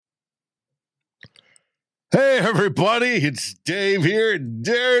Hey, everybody, it's Dave here,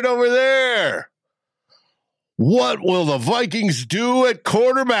 Jaren over there. What will the Vikings do at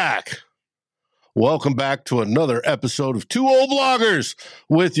quarterback? Welcome back to another episode of Two Old Bloggers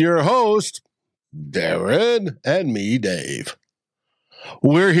with your host, Jaren, and me, Dave.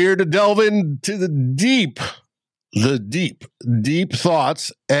 We're here to delve into the deep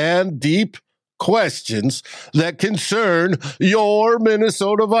thoughts and deep questions that concern your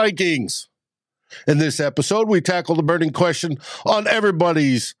Minnesota Vikings. In this episode, we tackle the burning question on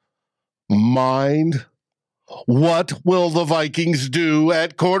everybody's mind. What will the Vikings do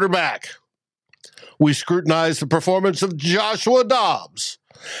at quarterback? We scrutinize the performance of Joshua Dobbs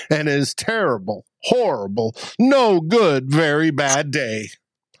and his terrible, horrible, no good, very bad day,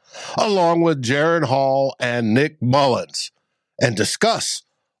 along with Jaren Hall and Nick Mullens, and discuss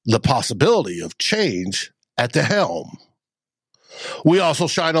the possibility of change at the helm. We also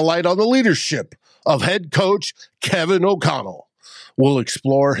shine a light on the leadership of head coach Kevin O'Connell. We'll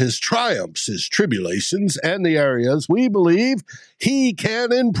explore his triumphs, his tribulations, and the areas we believe he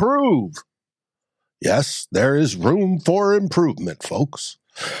can improve. Yes, there is room for improvement, folks,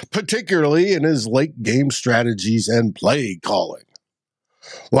 particularly in his late game strategies and play calling.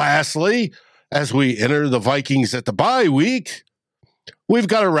 Lastly, as we enter the Vikings at the bye week, we've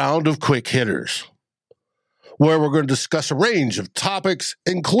got a round of quick hitters, where we're going to discuss a range of topics,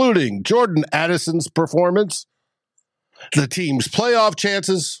 including Jordan Addison's performance, the team's playoff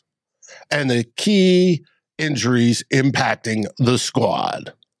chances, and the key injuries impacting the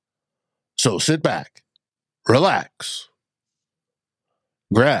squad. So sit back, relax,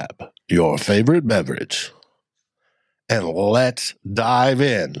 grab your favorite beverage, and let's dive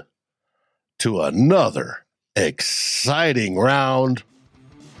in to another exciting round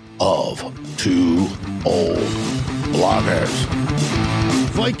of Two Old Bloggers.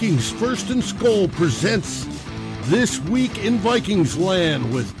 Vikings First and Skol presents This Week in Vikings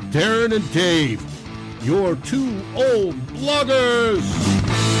Land with Jaren and Dave, your Two Old Bloggers.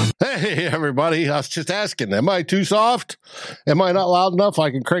 Hey, everybody. I was just asking, am I too soft? Am I not loud enough?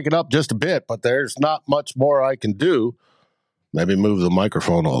 I can crank it up just a bit, but there's not much more I can do. Maybe move the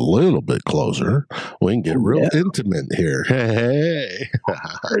microphone a little bit closer. We can get real intimate here. Hey.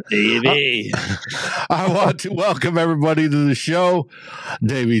 Davey. I want to welcome everybody to the show.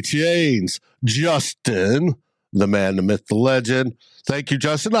 Davey Chains, Justin, the man, the myth, the legend. Thank you,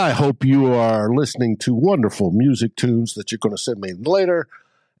 Justin. I hope you are listening to wonderful music tunes that you're going to send me later.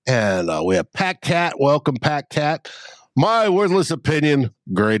 And we have Pat Cat. Welcome, Pat Cat. My worthless opinion,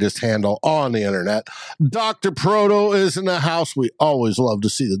 greatest handle on the internet. Dr. Proto is in the house. We always love to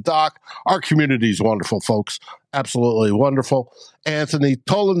see the doc. Our community is wonderful, folks. Absolutely wonderful. Anthony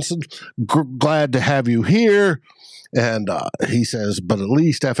Tollinson, glad to have you here. And he says, but at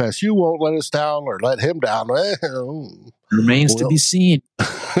least FSU won't let us down or let him down. Remains to be seen.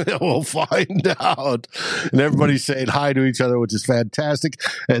 We'll find out. And everybody's saying hi to each other, which is fantastic.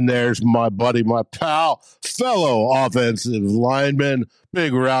 And there's my buddy, my pal, fellow offensive lineman,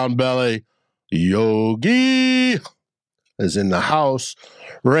 big round belly, Yogi is in the house.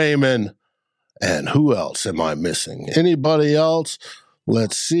 Raymond. And who else am I missing? Anybody else?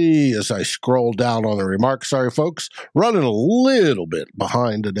 Let's see as I scroll down on the remarks. Sorry, folks. Running a little bit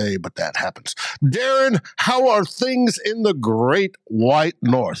behind today, but that happens. Jaren, how are things in the Great White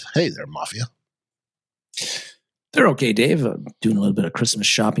North? Hey there, Mafia. They're okay, Dave. I'm doing a little bit of Christmas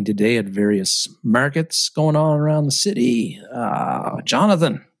shopping today at various markets going on around the city.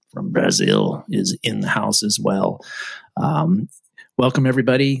 Jonathan from Brazil is in the house as well. Welcome,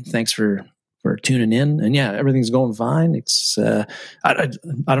 everybody. Thanks for tuning in. And yeah, everything's going fine. It's I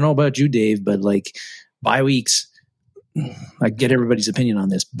don't know about you, Dave, but like bye weeks, I get everybody's opinion on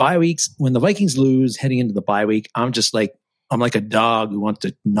this. Bye weeks, when the Vikings lose heading into the bye week, I'm like a dog who wants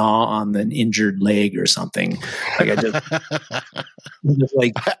to gnaw on an injured leg or something. Like I'm just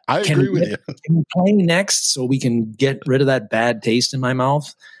like, I agree with you. Can we play next so we can get rid of that bad taste in my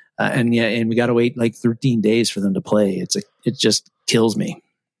mouth? And we got to wait like 13 days for them to play. It just kills me.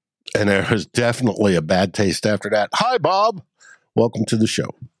 And there was definitely a bad taste after that. Hi, Bob. Welcome to the show.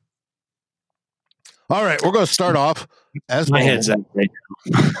 All right, we're going to start off as my normal. head's up right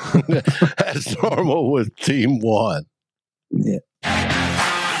now. As normal with Team 1. Yeah.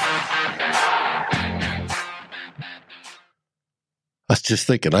 I was just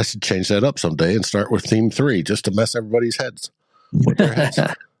thinking I should change that up someday and start with Theme 3 just to mess everybody's heads with their heads.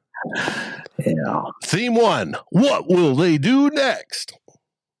 Yeah. Theme 1. What will they do next?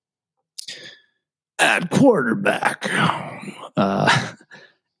 At quarterback.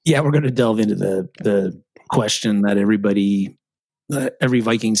 Yeah, we're going to delve into the question that everybody every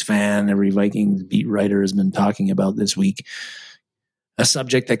Vikings fan, every Vikings beat writer has been talking about this week. A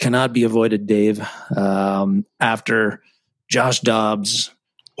subject that cannot be avoided, Dave. After Josh Dobbs,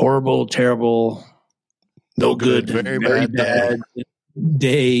 horrible, terrible, no good, very bad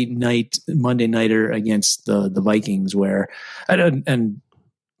night, Monday nighter against the Vikings, where, and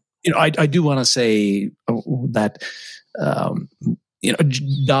I do want to say that,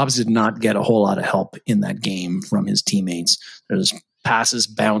 Dobbs did not get a whole lot of help in that game from his teammates. There's passes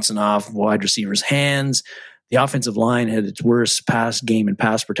bouncing off wide receivers' hands. The offensive line had its worst pass game and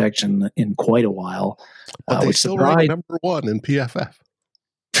pass protection in quite a while. But they still ranked number 1 in PFF.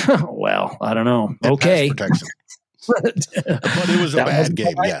 Well, I don't know. And okay. Pass protection. But it was a bad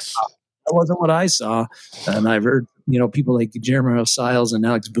game, yes. That wasn't what I saw. And I've heard, people like Jeremy Siles and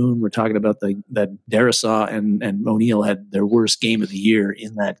Alex Boone were talking about that Darisaw and O'Neill had their worst game of the year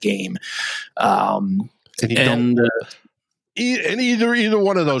in that game. Either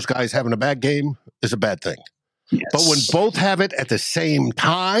one of those guys having a bad game is a bad thing. Yes. But when both have it at the same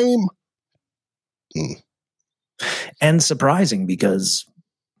time. And surprising, because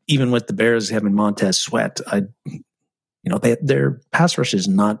even with the Bears having Montez Sweat, their pass rush has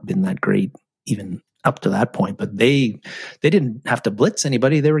not been that great even up to that point, but they didn't have to blitz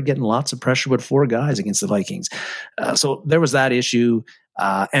anybody. They were getting lots of pressure with 4 guys against the Vikings. So there was that issue.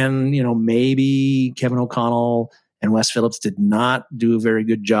 And maybe Kevin O'Connell and Wes Phillips did not do a very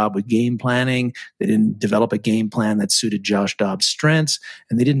good job with game planning. They didn't develop a game plan that suited Josh Dobbs' strengths,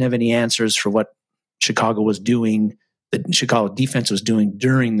 and they didn't have any answers for what Chicago was doing, the Chicago defense was doing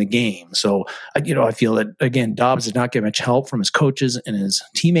during the game. So, I feel that, again, Dobbs did not get much help from his coaches and his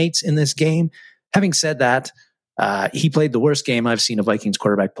teammates in this game. Having said that, he played the worst game I've seen a Vikings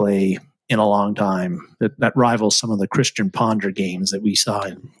quarterback play in a long time. That rivals some of the Christian Ponder games that we saw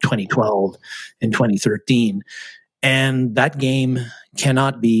in 2012 and 2013. And that game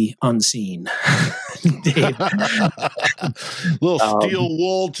cannot be unseen. Dave. Little steel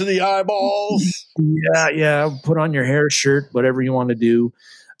wool to the eyeballs. Yeah. Put on your hair shirt, whatever you want to do.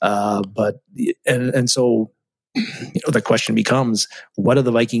 So the question becomes, what do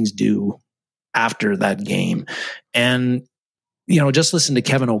the Vikings do after that game? And, just listen to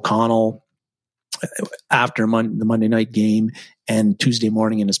Kevin O'Connell after the Monday night game and Tuesday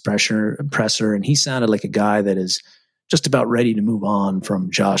morning in his presser, and he sounded like a guy that is just about ready to move on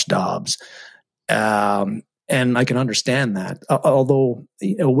from Josh Dobbs. And I can understand that. Although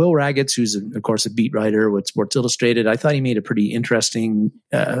Will Raggets, who's of course a beat writer with Sports Illustrated, I thought he made a pretty interesting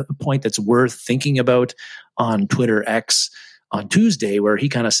point that's worth thinking about on Twitter X on Tuesday, where he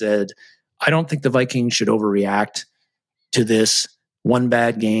kind of said, I don't think the Vikings should overreact to this one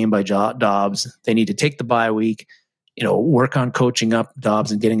bad game by Dobbs. They need to take the bye week, work on coaching up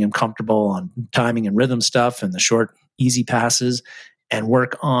Dobbs and getting him comfortable on timing and rhythm stuff and the short, easy passes, and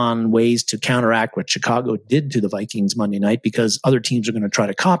work on ways to counteract what Chicago did to the Vikings Monday night, because other teams are going to try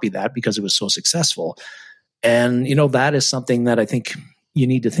to copy that because it was so successful. And, that is something that I think you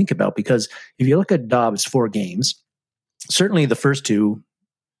need to think about, because if you look at Dobbs' 4 games, certainly the first 2,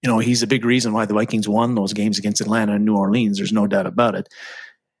 he's a big reason why the Vikings won those games against Atlanta and New Orleans. There's no doubt about it.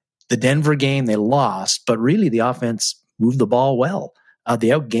 The Denver game, they lost, but really the offense moved the ball well. They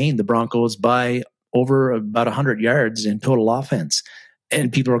outgained the Broncos by over about 100 yards in total offense.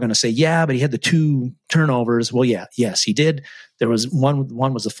 And people are going to say, yeah, but he had the 2 turnovers. Well, yes, he did. There was one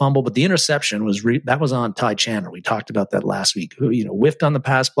was a fumble, but the interception that was on Ty Chandler. We talked about that last week. Whiffed on the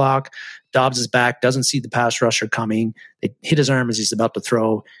pass block. Dobbs is back, doesn't see the pass rusher coming. It hit his arm as he's about to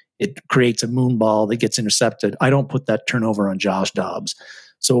throw. It creates a moon ball that gets intercepted. I don't put that turnover on Josh Dobbs.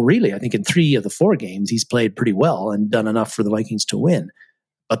 So really, I think in 3 of the 4 games, he's played pretty well and done enough for the Vikings to win.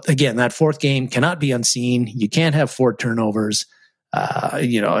 But again, that 4th game cannot be unseen. You can't have 4 turnovers.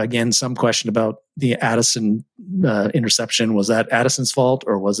 Again, some question about the Addison interception. Was that Addison's fault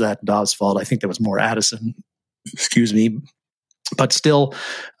or was that Dobbs' fault? I think that was more Addison. Excuse me. But still,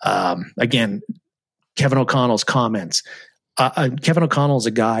 again, Kevin O'Connell's comments. Kevin O'Connell is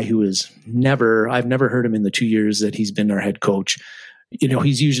a guy who I've never heard him in the 2 years that he's been our head coach.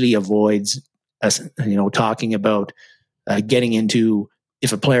 He's usually avoids, talking about getting into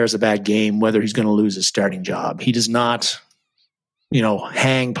if a player has a bad game, whether he's going to lose his starting job. He does not,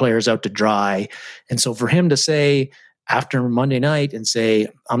 hang players out to dry. And so for him to say after Monday night and say,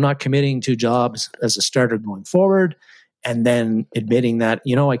 I'm not committing to Dobbs as a starter going forward, and then admitting that,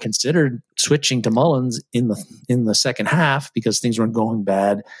 I considered switching to Mullens in the second half because things weren't going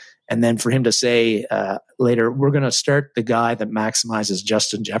bad. And then for him to say later, we're going to start the guy that maximizes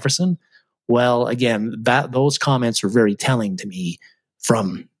Justin Jefferson. Well, again, those comments were very telling to me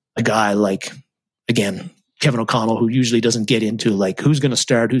from a guy like, again, Kevin O'Connell, who usually doesn't get into like who's going to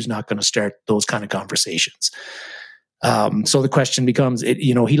start, who's not going to start, those kind of conversations. So the question becomes,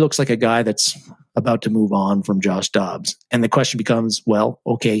 he looks like a guy that's about to move on from Josh Dobbs. And the question becomes, well,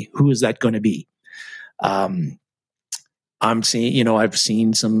 okay, who is that going to be? I've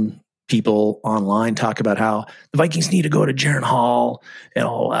seen some people online talk about how the Vikings need to go to Jaren Hall.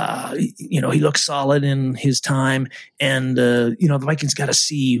 He looks solid in his time. And, the Vikings got to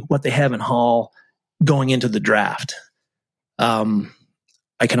see what they have in Hall going into the draft.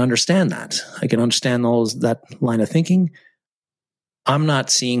 I can understand that. I can understand that line of thinking. I'm not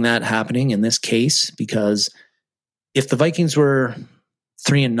seeing that happening in this case, because if the Vikings were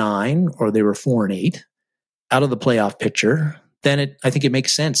 3-9 or they were 4-8 out of the playoff picture, then I think it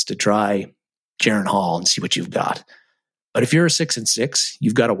makes sense to try Jaren Hall and see what you've got. But if you're a 6-6,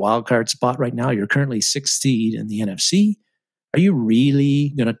 you've got a wild card spot right now. You're currently 6th seed in the NFC. Are you really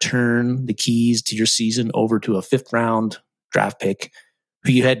going to turn the keys to your season over to a 5th round draft pick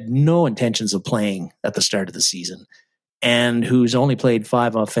who you had no intentions of playing at the start of the season and who's only played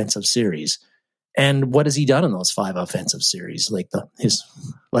 5 offensive series? And what has he done in those 5 offensive series?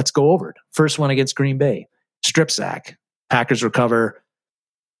 Let's go over it. First one against Green Bay, strip sack. Packers recover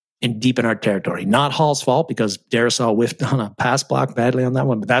in deep in our territory. Not Hall's fault, because Darisaw whiffed on a pass block badly on that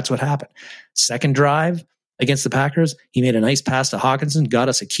one, but that's what happened. Second drive against the Packers, he made a nice pass to Hawkinson, got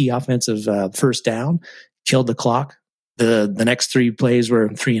us a key offensive first down, killed the clock. The next 3 plays were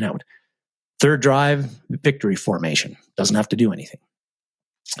 3 and out. Third drive, victory formation. Doesn't have to do anything.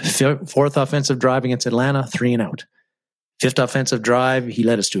 Fourth offensive drive against Atlanta, 3 and out. Fifth offensive drive, he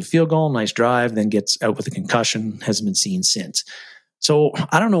led us to a field goal, nice drive, then gets out with a concussion, hasn't been seen since. So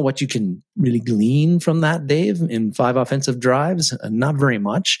I don't know what you can really glean from that, Dave, in 5 offensive drives. Not very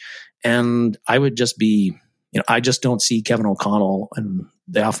much. And I would just be, I just don't see Kevin O'Connell and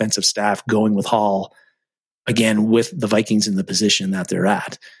the offensive staff going with Hall again with the Vikings in the position that they're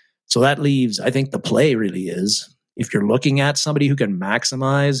at. So that leaves, I think the play really is, if you're looking at somebody who can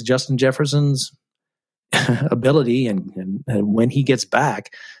maximize Justin Jefferson's ability and when he gets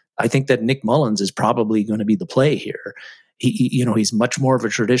back, I think that Nick Mullens is probably going to be the play here. He's much more of a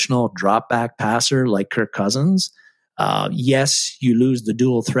traditional drop back passer like Kirk Cousins. Yes, you lose the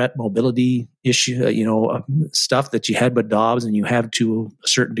dual threat mobility issue, stuff that you had with Dobbs and you have to a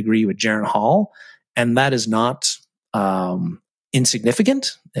certain degree with Jaren Hall. And that is not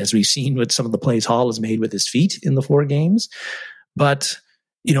insignificant, as we've seen with some of the plays Hall has made with his feet in the 4 games. But,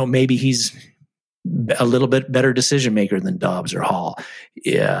 maybe he's a little bit better decision maker than Dobbs or Hall.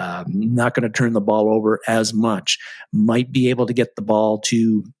 Yeah, not going to turn the ball over as much. Might be able to get the ball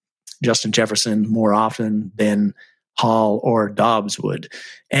to Justin Jefferson more often than Hall or Dobbs would.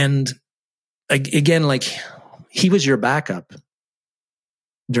 And again, he was your backup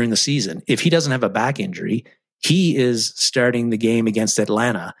during the season. If he doesn't have a back injury, he is starting the game against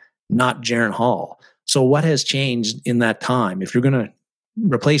Atlanta, not Jaren Hall. So what has changed in that time? If you're going to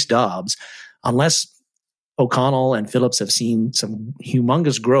replace Dobbs, unless O'Connell and Phillips have seen some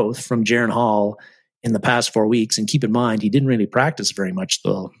humongous growth from Jaren Hall in the past 4 weeks, and keep in mind, he didn't really practice very much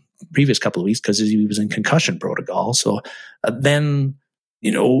the previous couple of weeks because he was in concussion protocol. So then,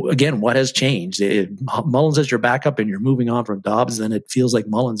 again, what has changed? If Mullens is your backup and you're moving on from Dobbs, then it feels like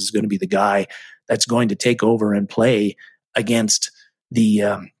Mullens is going to be the guy that's going to take over and play against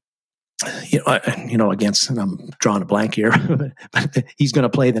the against, and I'm drawing a blank here, but he's going to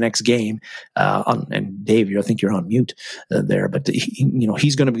play the next game. And Dave, I think you're on mute there, but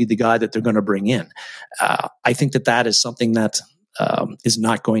he's going to be the guy that they're going to bring in. I think that is something that is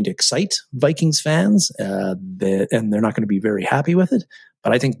not going to excite Vikings fans, and they're not going to be very happy with it.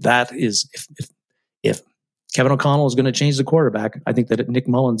 But I think that is, if Kevin O'Connell is going to change the quarterback, I think that Nick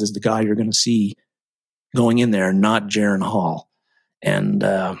Mullens is the guy you're going to see going in there, not Jaren Hall. And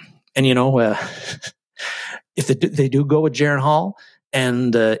if they do go with Jaren Hall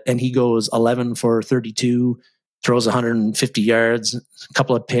and he goes 11 for 32, throws 150 yards, a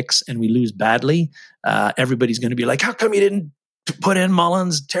couple of picks, and we lose badly, everybody's going to be like, how come you didn't put in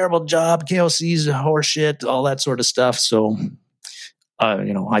Mullens? Terrible job. KOC's horseshit, all that sort of stuff. So,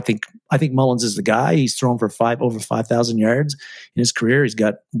 I think Mullens is the guy. He's thrown for over 5,000 yards in his career. He's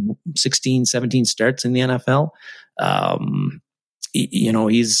got 16, 17 starts in the NFL.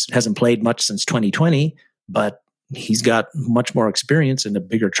 He hasn't played much since 2020, but he's got much more experience and a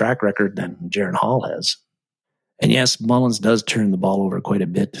bigger track record than Jaren Hall has. And yes, Mullens does turn the ball over quite a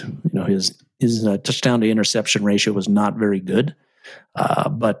bit. His touchdown to interception ratio was not very good,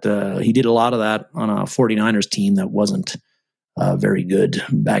 but he did a lot of that on a 49ers team that wasn't very good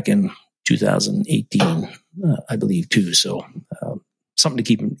back in 2018, I believe, too. So something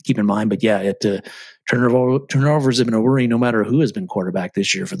to keep in mind. But yeah, turnovers have been a worry no matter who has been quarterback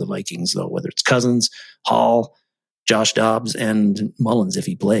this year for the Vikings, though, whether it's Cousins, Hall, Josh Dobbs, and Mullens if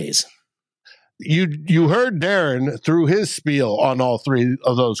he plays. You heard Jaren through his spiel on all three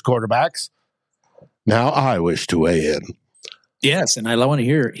of those quarterbacks. Now I wish to weigh in. Yes, and I want to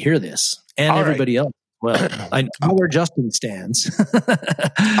hear this and all everybody else. Well, I know where Justin stands.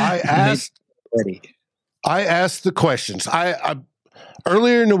 I asked the questions. I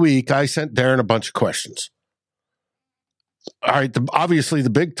earlier in the week I sent Jaren a bunch of questions. All right, obviously the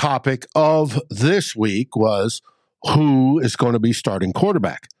big topic of this week was who is going to be starting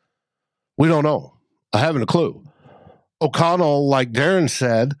quarterback. We don't know. I haven't a clue. O'Connell, like Jaren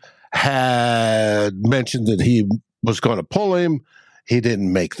said, had mentioned that he was going to pull him. He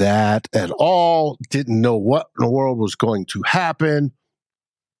didn't make that at all. Didn't know what in the world was going to happen.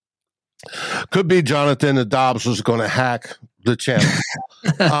 Could be Jonathan and Dobbs was going to hack the channel.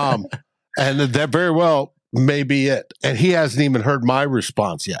 And that very well may be it. And he hasn't even heard my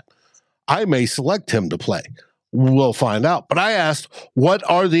response yet. I may select him to play. We'll find out. But I asked, what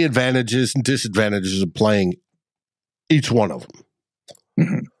are the advantages and disadvantages of playing each one of them?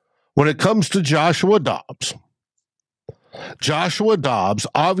 Mm-hmm. When it comes to Joshua Dobbs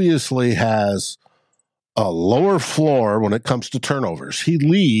obviously has a lower floor when it comes to turnovers. He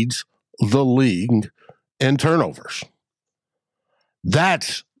leads the league in turnovers.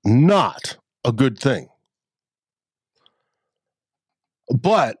 That's not a good thing.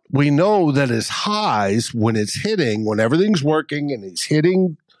 But we know that his highs, when it's hitting, when everything's working and he's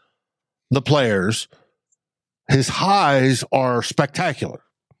hitting the players, his highs are spectacular.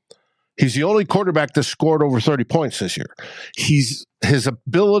 He's the only quarterback that scored over 30 points this year. His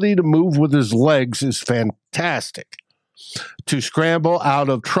ability to move with his legs is fantastic, to scramble out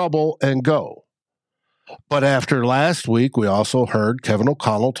of trouble and go. But after last week, we also heard Kevin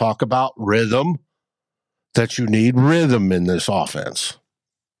O'Connell talk about rhythm, that you need rhythm in this offense.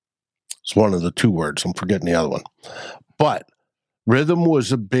 It's one of the two words. I'm forgetting the other one. But rhythm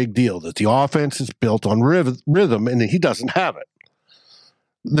was a big deal, that the offense is built on rhythm, and he doesn't have it.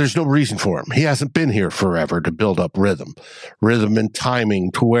 There's no reason for him. He hasn't been here forever to build up rhythm and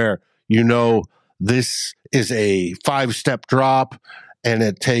timing to where, this is a 5-step drop and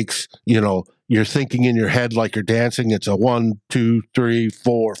it takes, you're thinking in your head like you're dancing. It's a 1, 2, 3,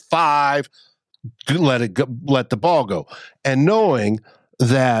 4, 5. Let it go, let the ball go. And knowing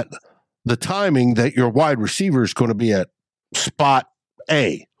that the timing that your wide receiver is going to be at spot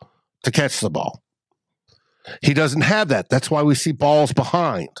A to catch the ball. He doesn't have that. That's why we see balls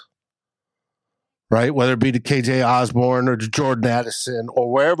behind, right? Whether it be to KJ Osborne or to Jordan Addison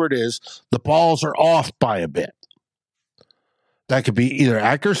or wherever it is, the balls are off by a bit. That could be either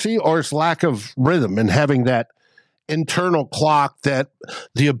accuracy or it's lack of rhythm and having that internal clock, that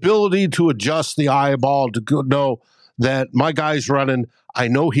the ability to adjust the eyeball to know that my guy's running. I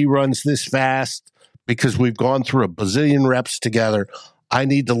know he runs this fast because we've gone through a bazillion reps together. I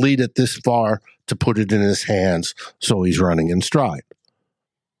need to lead it this far to put it in his hands so he's running in stride.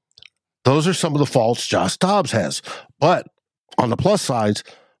 Those are some of the faults Josh Dobbs has. But on the plus sides,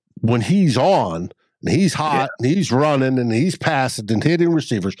 when he's on, and he's hot, and he's running, and he's passing and hitting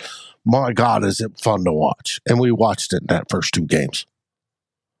receivers, my God, is it fun to watch. And we watched it in that first 2 games.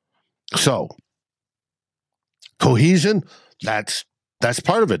 So, cohesion, that's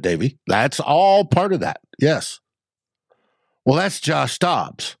part of it, Davey. That's all part of that. Yes. Well, that's Josh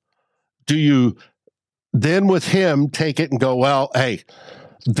Dobbs. Do you then with him take it and go, well, hey,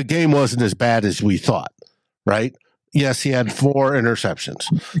 the game wasn't as bad as we thought, right? Yes, he had 4 interceptions.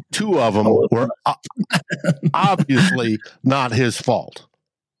 2 of them were obviously not his fault.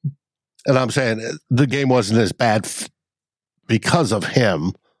 And I'm saying the game wasn't as bad because of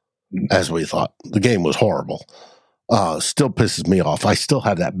him as we thought. The game was horrible. Still pisses me off. I still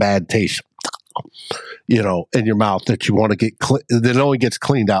have that bad taste, in your mouth that you want to get that only gets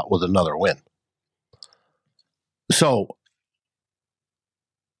cleaned out with another win. So,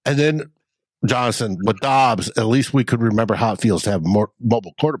 and then Johnson with Dobbs, at least we could remember how it feels to have a more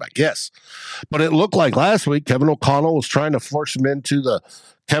mobile quarterback. Yes. But it looked like last week Kevin O'Connell was trying to force him into the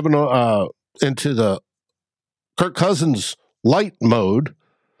Kirk Cousins light mode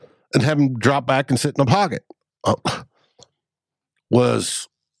and have him drop back and sit in the pocket. Was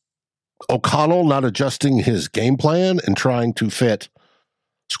O'Connell not adjusting his game plan and trying to fit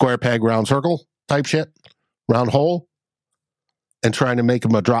square peg, round circle type shit, round hole, and trying to make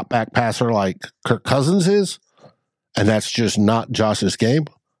him a drop back passer like Kirk Cousins is? And that's just not Josh's game.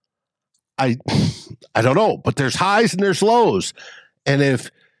 I don't know, but there's highs and there's lows. And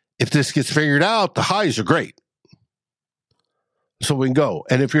if this gets figured out, the highs are great. So we can go.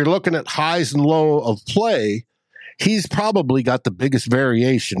 And if you're looking at highs and low of play, he's probably got the biggest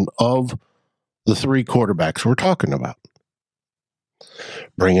variation of the three quarterbacks we're talking about.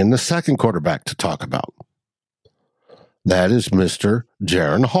 Bring in the second quarterback to talk about. That is Mr.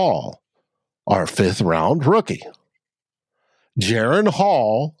 Jaren Hall, our 5th round rookie. Jaren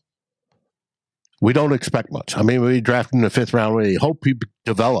Hall, we don't expect much. I mean, we drafted him in the 5th round. We hope he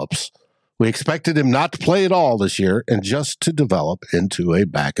develops. We expected him not to play at all this year and just to develop into a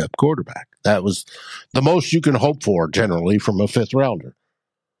backup quarterback. That was the most you can hope for generally from a 5th rounder.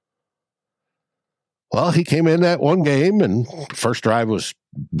 Well, he came in that one game, and first drive was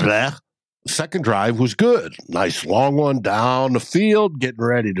bleh. Second drive was good. Nice long one down the field, getting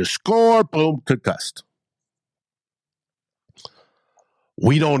ready to score. Boom, concussed.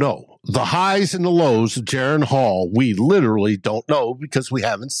 We don't know. The highs and the lows of Jaren Hall, we literally don't know because we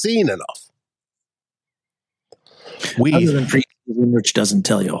haven't seen enough. Other than preseason, which doesn't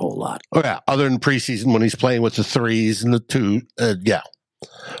tell you a whole lot. Oh, yeah, other than preseason when he's playing with the 3s and the 2. Yeah.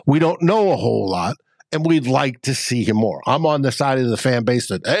 We don't know a whole lot, and we'd like to see him more. I'm on the side of the fan base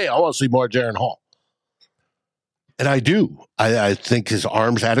that, hey, I want to see more Jaren Hall. And I do. I think his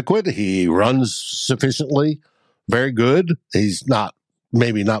arm's adequate. He runs sufficiently. Very good. He's not,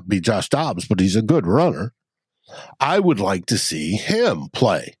 maybe not be Josh Dobbs, but he's a good runner. I would like to see him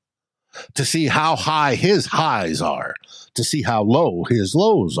play, to see how high his highs are, to see how low his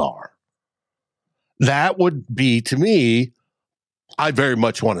lows are. That would be, to me, I very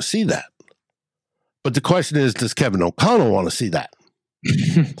much want to see that. But the question is, does Kevin O'Connell want to see that?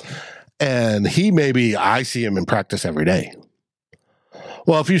 And I see him in practice every day.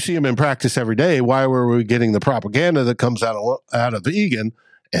 Well, if you see him in practice every day, why were we getting the propaganda that comes out of Egan?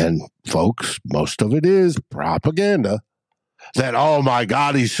 And folks, most of it is propaganda. That, oh my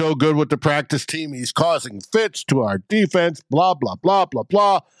God, he's so good with the practice team. He's causing fits to our defense, blah, blah, blah, blah,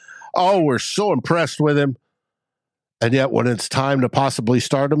 blah. Oh, we're so impressed with him. And yet when it's time to possibly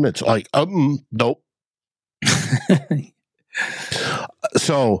start him, it's like, nope.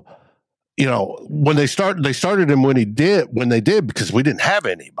 So, when they started him when they did, because we didn't have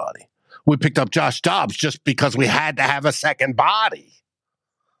anybody. We picked up Josh Dobbs just because we had to have a second body.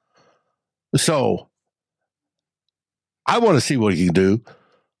 So I want to see what he can do.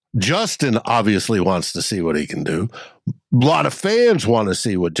 Justin obviously wants to see what he can do. A lot of fans want to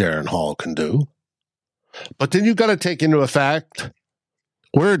see what Jaren Hall can do. But then you've got to take into effect,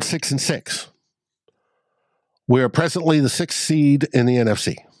 we're at 6-6. We are presently the 6th seed in the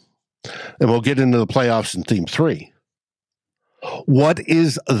NFC. And we'll get into the playoffs in Team 3. What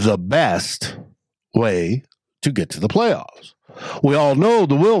is the best way to get to the playoffs? We all know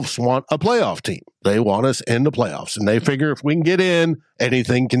the Wolves want a playoff team. They want us in the playoffs, and they figure if we can get in,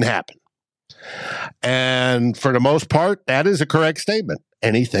 anything can happen. And for the most part, that is a correct statement.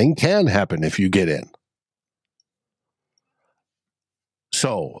 Anything can happen if you get in.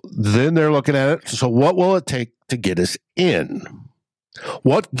 So then they're looking at it. So what will it take to get us in?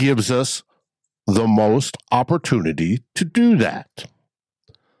 What gives us the most opportunity to do that?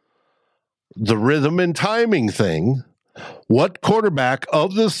 The rhythm and timing thing. What quarterback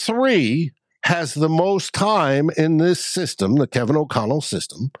of the 3 has the most time in this system, the Kevin O'Connell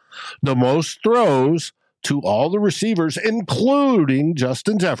system, the most throws to all the receivers, including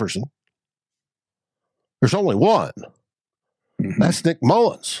Justin Jefferson? There's only one. That's Nick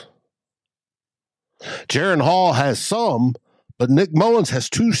Mullens. Jaren Hall has some, but Nick Mullens has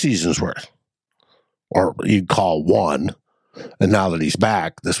 2 seasons worth. Or you'd call 1. And now that he's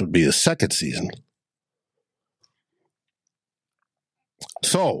back, this would be his 2nd season.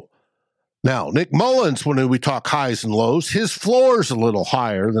 So, now, Nick Mullens, when we talk highs and lows, his floor is a little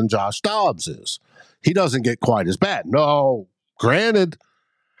higher than Josh Dobbs is. He doesn't get quite as bad. No, granted,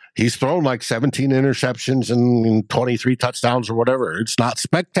 he's thrown like 17 interceptions and 23 touchdowns or whatever. It's not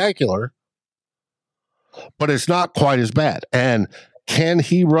spectacular, but it's not quite as bad. And can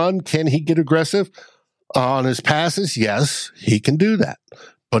he run? Can he get aggressive on his passes? Yes, he can do that.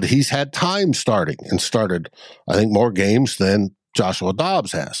 But he's had time starting and started, I think, more games than Joshua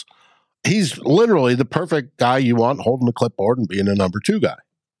Dobbs has. He's literally the perfect guy you want holding the clipboard and being a number 2 guy.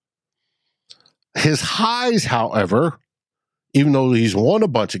 His highs, however, even though he's won a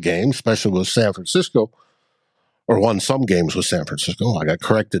bunch of games, especially with San Francisco, or won some games with San Francisco, I got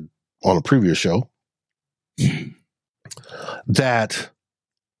corrected on a previous show, that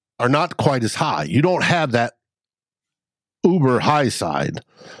are not quite as high. You don't have that uber high side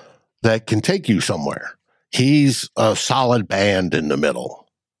that can take you somewhere. He's a solid band in the middle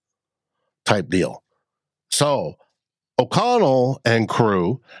type deal. So O'Connell and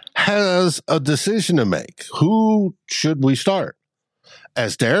crew has a decision to make. Who should we start?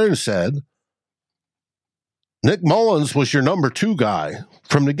 as Jaren said, Nick Mullens was your number 2 guy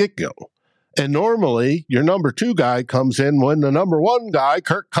from the get-go. And normally your number 2 guy comes in when the number 1 guy,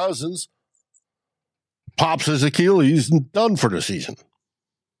 Kirk Cousins, pops his Achilles and done for the season.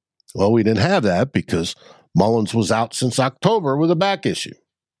 Well, we didn't have that because Mullens was out since October with a back issue.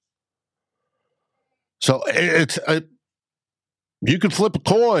 So you could flip a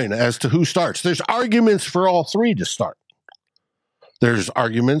coin as to who starts. There's arguments for all 3 to start. There's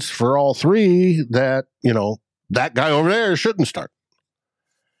arguments for all 3 that, that guy over there shouldn't start.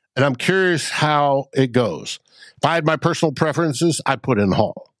 And I'm curious how it goes. If I had my personal preferences, I'd put in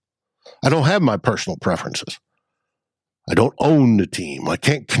Hall. I don't have my personal preferences. I don't own the team. I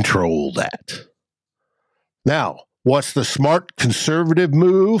can't control that. Now, what's the smart conservative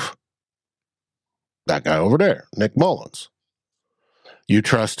move? That guy over there, Nick Mullens. You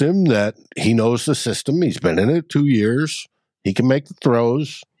trust him that he knows the system. He's been in it 2 years. He can make the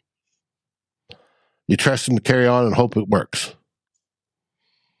throws. You trust him to carry on and hope it works.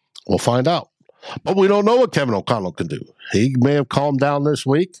 We'll find out. But we don't know what Kevin O'Connell can do. He may have calmed down this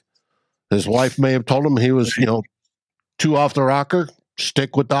week. His wife may have told him he was, too off the rocker.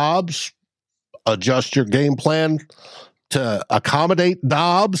 Stick with Dobbs. Adjust your game plan to accommodate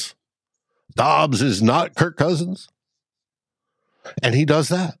Dobbs. Dobbs is not Kirk Cousins. And he does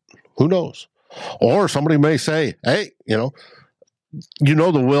that. Who knows? Or somebody may say, hey, the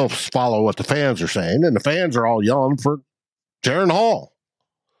Wilfs follow what the fans are saying, and the fans are all yelling for Jaren Hall.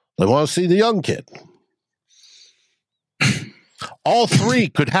 They want to see the young kid. All 3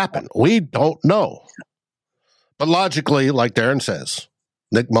 could happen. We don't know. But logically, like Jaren says,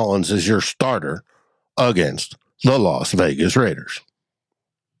 Nick Mullens is your starter against the Las Vegas Raiders.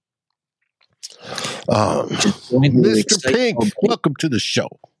 Mr. Pink, welcome to the show.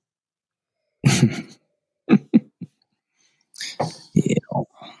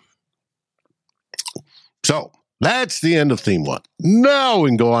 So that's the end of theme 1. Now we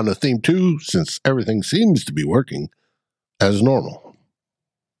can go on to theme 2 since everything seems to be working as normal.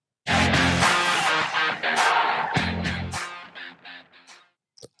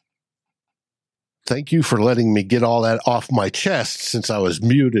 Thank you for letting me get all that off my chest. Since I was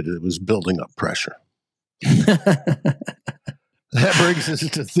muted, it was building up pressure. That brings us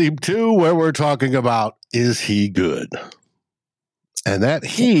to theme 2, where we're talking about, is he good? And that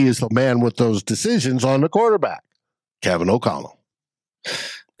he is the man with those decisions on the quarterback, Kevin O'Connell.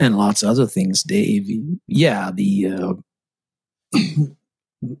 And lots of other things, Dave. Yeah,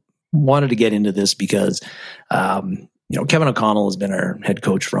 wanted to get into this because Kevin O'Connell has been our head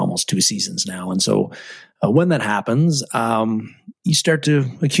coach for almost 2 seasons now. And so when that happens, you start to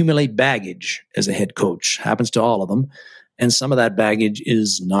accumulate baggage as a head coach. Happens to all of them. And some of that baggage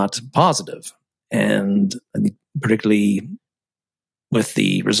is not positive. And I think particularly with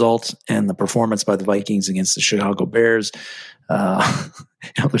the result and the performance by the Vikings against the Chicago Bears,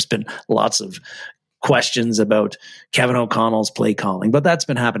 there's been lots of questions about Kevin O'Connell's play calling, but that's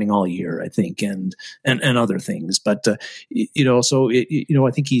been happening all year, I think, and other things. But I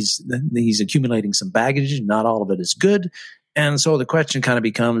think he's accumulating some baggage. Not all of it is good, and so the question kind of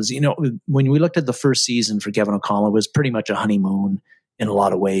becomes, when we looked at the first season for Kevin O'Connell, it was pretty much a honeymoon in a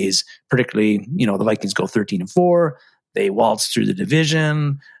lot of ways. Particularly, the Vikings go 13-4. They waltz through the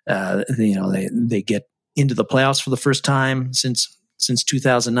division. They get into the playoffs for the first time since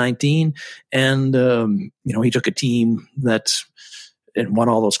 2019. And, he took a team that won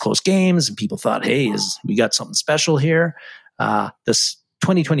all those close games, and people thought, hey, we got something special here. This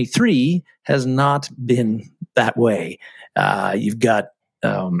 2023 has not been that way. You've got,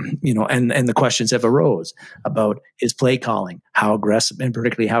 and the questions have arose about his play calling, how aggressive, and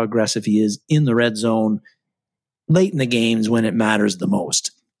particularly how aggressive he is in the red zone late in the games when it matters the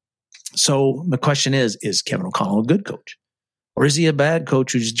most. So the question is Kevin O'Connell a good coach? Or is he a bad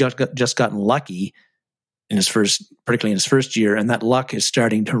coach who's just gotten lucky particularly in his first year, and that luck is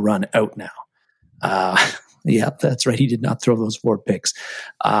starting to run out now? Yeah, that's right. He did not throw those 4 picks.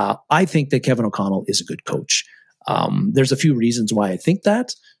 I think that Kevin O'Connell is a good coach. There's a few reasons why I think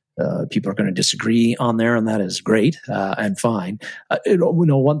that. People are going to disagree on there, and that is great and fine.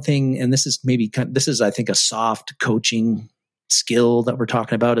 One thing, and this is I think a soft coaching skill that we're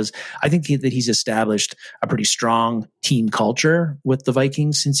talking about, is I think that he's established a pretty strong team culture with the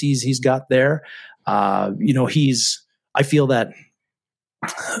Vikings since he's got there. I feel that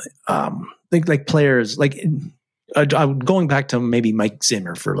like players, like going back to maybe Mike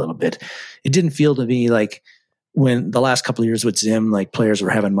Zimmer for a little bit, it didn't feel to me like when the last couple of years with Zim, like players were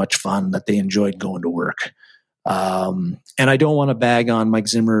having much fun, that they enjoyed going to work. And I don't want to bag on Mike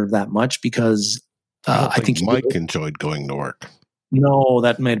Zimmer that much because I think Mike enjoyed going to work. No,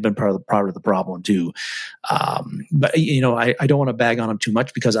 that might have been part of the problem too. But I don't want to bag on him too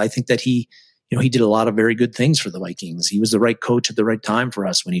much because I think that he did a lot of very good things for the Vikings. He was the right coach at the right time for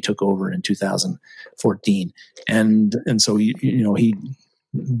us when he took over in 2014, and so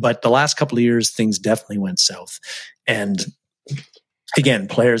but the last couple of years things definitely went south, and again,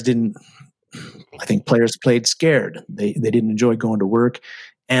 I think players played scared. They didn't enjoy going to work,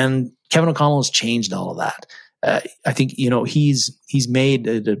 and Kevin O'Connell has changed all of that. I think he's made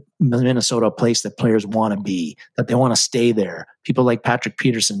the Minnesota a place that players want to be, that they want to stay there. People like Patrick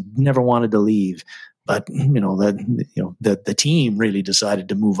Peterson never wanted to leave, but the team really decided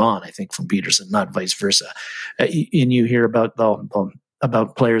to move on. I think from Peterson, not vice versa. And you hear about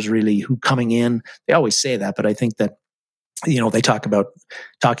about players really who coming in. They always say that, but I think that they talk about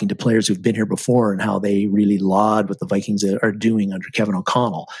talking to players who've been here before and how they really laud what the Vikings are doing under Kevin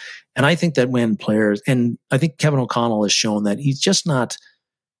O'Connell. And I think that when players, and I think Kevin O'Connell has shown that he's just not,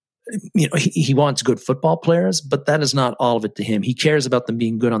 he wants good football players, but that is not all of it to him. He cares about them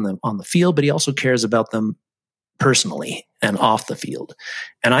being good on the field, but he also cares about them personally and off the field.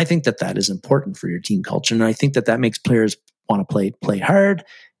 And I think that is important for your team culture. And I think that makes players want to play hard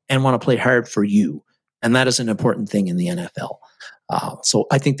and want to play hard for you. And that is an important thing in the NFL. So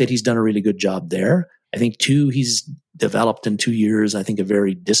I think that he's done a really good job there. I think, too, he's developed in 2 years, I think, a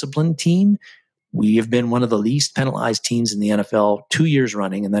very disciplined team. We have been one of the least penalized teams in the NFL 2 years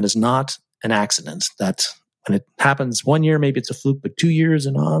running, and that is not an accident. That when it happens 1 year, maybe it's a fluke, but 2 years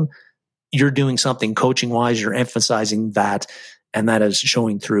and on, you're doing something coaching-wise, you're emphasizing that, and that is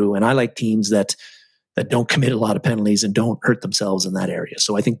showing through. And I like teams that don't commit a lot of penalties and don't hurt themselves in that area.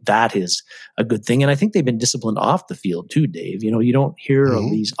 So I think that is a good thing. And I think they've been disciplined off the field too, Dave. You don't hear of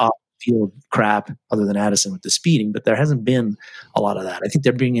these off-field crap other than Addison with the speeding, but there hasn't been a lot of that. I think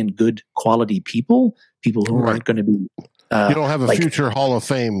they're bringing in good quality people who aren't going to be... you don't have a future Hall of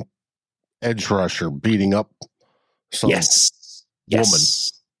Fame edge rusher beating up some woman.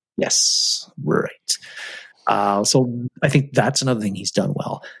 Yes, right. So I think that's another thing he's done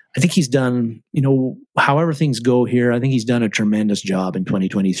well. I think he's done, however things go here, I think he's done a tremendous job in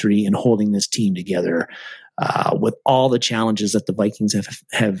 2023 in holding this team together with all the challenges that the Vikings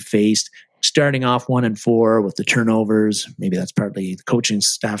have faced, starting off 1-4 with the turnovers. Maybe that's partly the coaching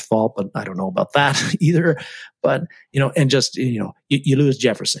staff fault, but I don't know about that either. But, and just, you lose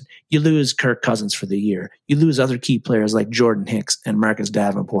Jefferson, you lose Kirk Cousins for the year, you lose other key players like Jordan Hicks and Marcus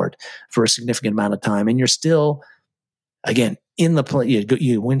Davenport for a significant amount of time. And you're still, again, in the play,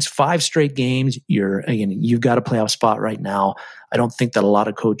 you win 5 straight games. You've got a playoff spot right now. I don't think that a lot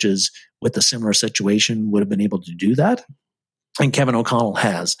of coaches with a similar situation would have been able to do that. And Kevin O'Connell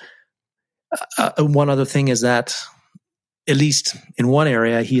has. One other thing is that, at least in one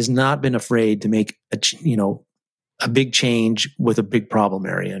area, he has not been afraid to make a big change with a big problem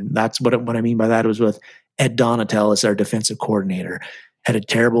area. And that's what I mean by that was with Ed Donatel as our defensive coordinator. Had a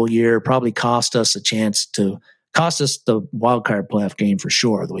terrible year, probably cost us the wild card playoff game for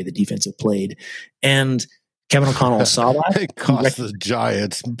sure, the way the defense had played. And Kevin O'Connell saw that. It cost the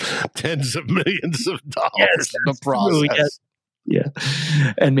Giants tens of millions of dollars in the process. Yeah.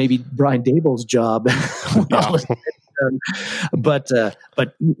 And maybe Brian Dable's job. But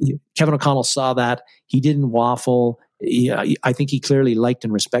Kevin O'Connell saw that. He didn't waffle. I think he clearly liked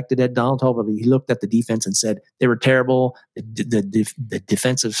and respected Ed Donatel, but he looked at the defense and said they were terrible. The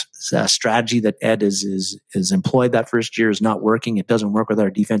defensive strategy that Ed is employed that first year is not working. It doesn't work with our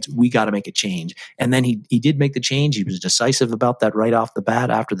defense. We got to make a change. And then he did make the change. He was decisive about that right off the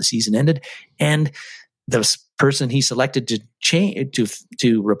bat after the season ended. And the person he selected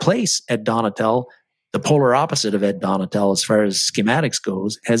to replace Ed Donatel, the polar opposite of Ed Donatel as far as schematics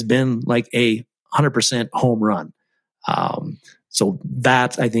goes, has been like a 100% home run. So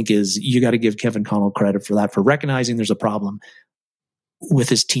that, I think, is, you got to give Kevin O'Connell credit for that, for recognizing there's a problem with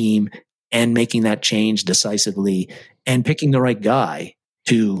his team and making that change decisively and picking the right guy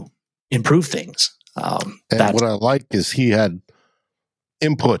to improve things. And what I like is he had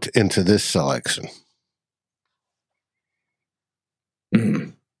input into this selection.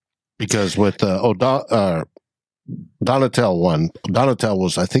 Because with Donatel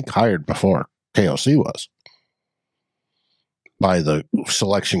was, I think, hired before KOC was by the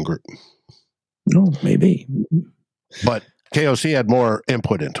selection group. No, maybe. But KOC had more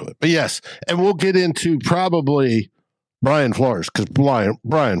input into it. But yes, and we'll get into probably Brian Flores, because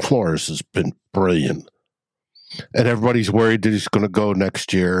Brian Flores has been brilliant. And everybody's worried that he's going to go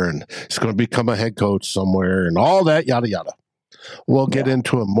next year and he's going to become a head coach somewhere and all that, yada, yada. We'll get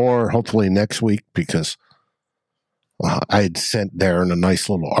into it more hopefully next week, because I had sent Darren a nice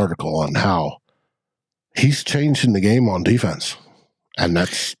little article on how he's changing the game on defense. And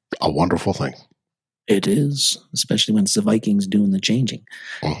that's a wonderful thing. It is, especially when it's the Vikings doing the changing.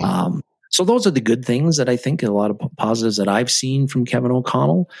 So those are the good things that I think, a lot of positives that I've seen from Kevin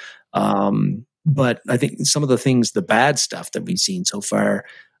O'Connell. But I think some of the things, the bad stuff that we've seen so far,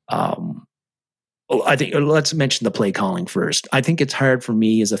 I think let's mention the play calling first. I think it's hard for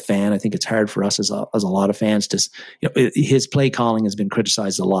me as a fan. I think it's hard for us as a lot of fans to, his play calling has been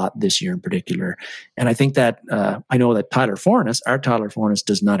criticized a lot this year in particular. And I think that, I know that our Tyler Forness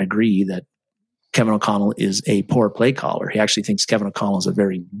does not agree that Kevin O'Connell is a poor play caller. He actually thinks Kevin O'Connell is a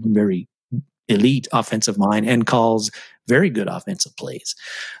very, very elite offensive mind and calls very good offensive plays.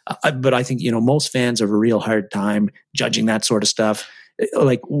 But I think, most fans have a real hard time judging that sort of stuff.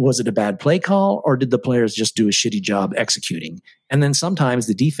 Like, was it a bad play call, or did the players just do a shitty job executing? And then sometimes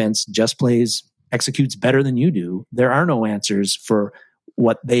the defense just executes better than you do. There are no answers for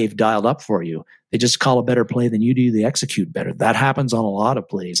what they've dialed up for you. They just call a better play than you do. They execute better. That happens on a lot of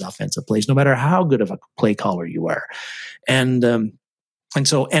plays, offensive plays, no matter how good of a play caller you are. And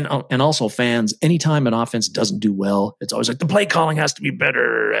so also fans, anytime an offense doesn't do well, it's always like the play calling has to be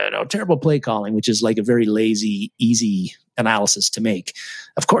better. Terrible play calling, which is like a very lazy, easy analysis to make.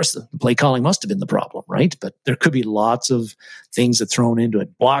 Of course, the play calling must have been the problem, right? But there could be lots of things that thrown into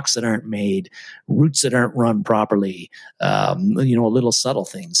it, blocks that aren't made, routes that aren't run properly, little subtle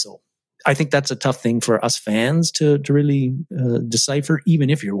things. So I think that's a tough thing for us fans to really decipher, even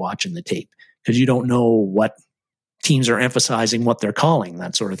if you're watching the tape, because you don't know what teams are emphasizing, what they're calling,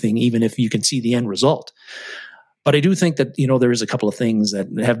 that sort of thing, even if you can see the end result. But I do think that, there is a couple of things that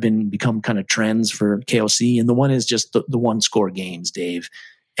have become kind of trends for KOC. And the one is just the one-score games, Dave,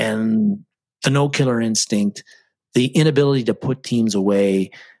 and the no-killer instinct, the inability to put teams away.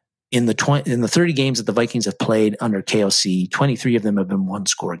 In the 30 games that the Vikings have played under KOC, 23 of them have been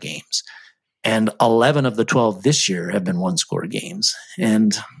one-score games. And 11 of the 12 this year have been one-score games.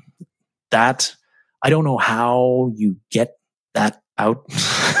 And that, I don't know how you get that out,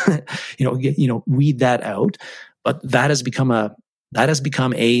 weed that out, but that has become a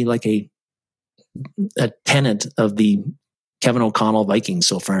tenet of the Kevin O'Connell Vikings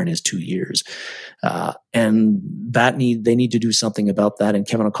so far in his 2 years. And they need to do something about that. And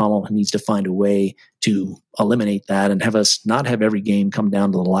Kevin O'Connell needs to find a way to eliminate that and have us not have every game come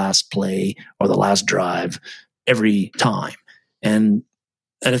down to the last play or the last drive every time. And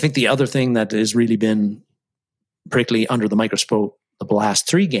I think the other thing that has really been particularly under the microscope the last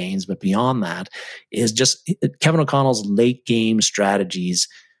 3 games, but beyond that, is just Kevin O'Connell's late game strategies,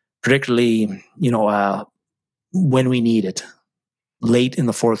 particularly, when we need it, late in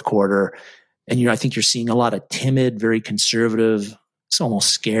the fourth quarter. And, I think you're seeing a lot of timid, very conservative, it's almost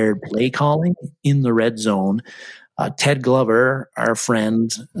scared play calling in the red zone. Ted Glover, our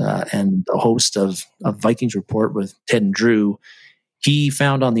friend and the host of Vikings Report with Ted and Drew, he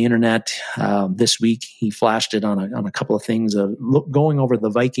found on the internet this week, he flashed it on a couple of things of going over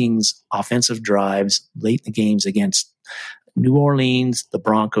the Vikings offensive drives late in the games against New Orleans, the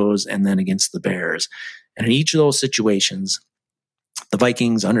Broncos, and then against the Bears. And in each of those situations, the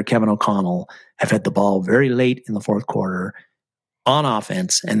Vikings under Kevin O'Connell have had the ball very late in the fourth quarter on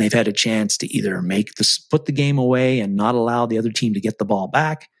offense, and they've had a chance to either put the game away and not allow the other team to get the ball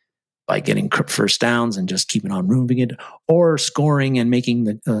back by getting first downs and just keeping on moving it, or scoring and making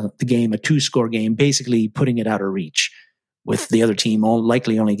the game a 2-score game, basically putting it out of reach with the other team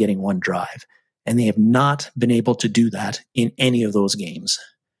likely only getting one drive. And they have not been able to do that in any of those games.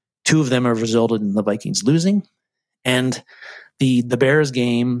 2 of them have resulted in the Vikings losing. And the Bears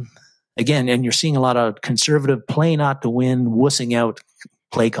game, again, and you're seeing a lot of conservative play not to win, wussing out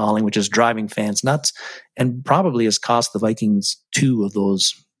play calling, which is driving fans nuts, and probably has cost the Vikings 2 of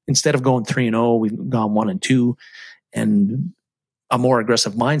those. Instead of going 3-0, we've gone 1-2, and a more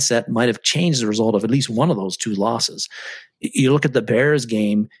aggressive mindset might have changed the result of at least one of those 2 losses. You look at the Bears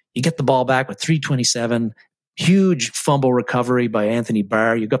game, you get the ball back with 3:27, huge fumble recovery by Anthony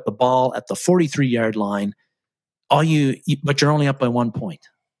Barr. You got the ball at the 43-yard line, but you're only up by 1 point.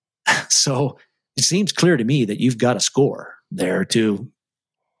 So it seems clear to me that you've got to score there to,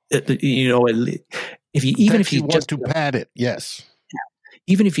 if you want to pad it, yes.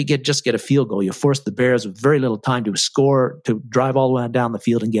 Even if you just get a field goal, you force the Bears with very little time to score, to drive all the way down the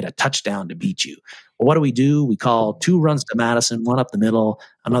field and get a touchdown to beat you. Well, what do? We call 2 runs to Madison, 1 up the middle,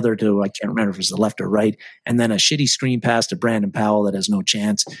 another to, I can't remember if it was the left or right, and then a shitty screen pass to Brandon Powell that has no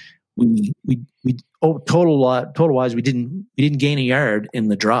chance. Total wise, we didn't gain a yard in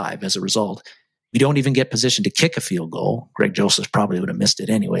the drive as a result. We don't even get positioned to kick a field goal. Greg Joseph probably would have missed it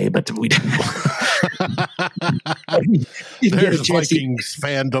anyway, but we didn't. There's Vikings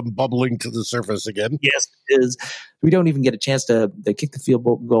fandom bubbling to the surface again. Yes, it is. We don't even get a chance to kick the field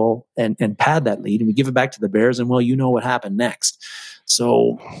goal and pad that lead, and we give it back to the Bears, and well, you know what happened next.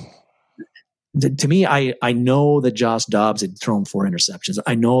 So to me, I know that Josh Dobbs had thrown 4 interceptions.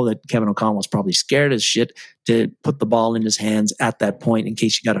 I know that Kevin O'Connell was probably scared as shit to put the ball in his hands at that point in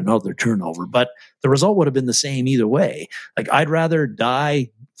case you got another turnover. But the result would have been the same either way. Like, I'd rather die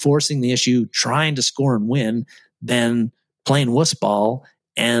forcing the issue, trying to score and win, than playing wuss ball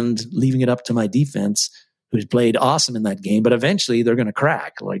and leaving it up to my defense, who's played awesome in that game. But eventually they're going to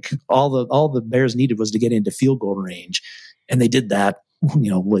crack. Like, all the Bears needed was to get into field goal range, and they did that,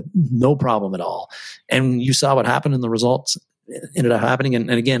 with no problem at all. And you saw what happened, and the results ended up happening. And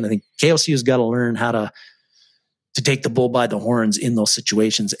again, I think KOC has got to learn how to take the bull by the horns in those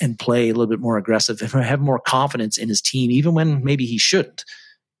situations and play a little bit more aggressive and have more confidence in his team, even when maybe he shouldn't.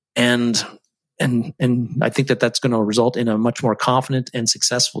 And I think that that's going to result in a much more confident and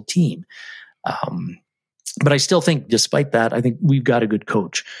successful team. But I still think, despite that, I think we've got a good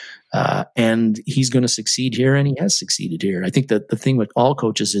coach. And he's going to succeed here, and he has succeeded here. I think that the thing with all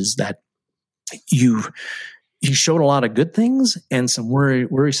coaches is that he showed a lot of good things and some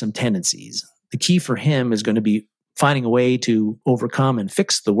worrisome tendencies. The key for him is going to be finding a way to overcome and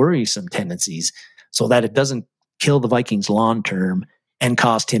fix the worrisome tendencies so that it doesn't kill the Vikings long term and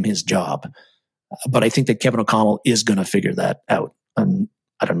cost him his job. But I think that Kevin O'Connell is going to figure that out. And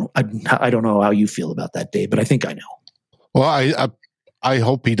I don't know. I don't know how you feel about that, Dave, but I think I know. Well, I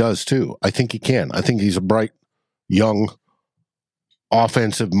hope he does too. I think he can. I think he's a bright, young,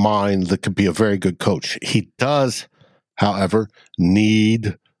 offensive mind that could be a very good coach. He does, however,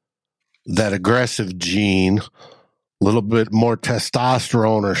 need that aggressive gene, a little bit more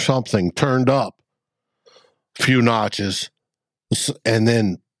testosterone or something turned up a few notches, and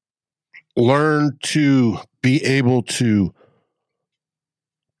then learn to be able to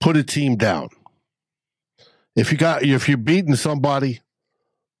put a team down. If you're beating somebody,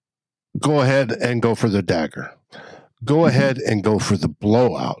 go ahead and go for the dagger. Go ahead and go for the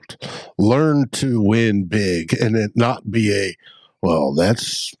blowout. Learn to win big and it not be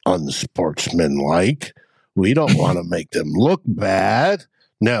that's unsportsmanlike. We don't want to make them look bad.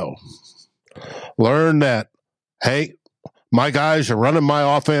 No. Learn that, hey, my guys are running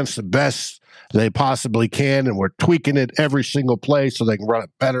my offense the best they possibly can, and we're tweaking it every single play so they can run it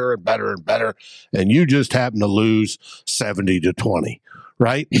better and better and better, and you just happen to lose 70-20,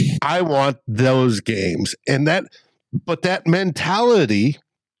 right? I want those games. But that mentality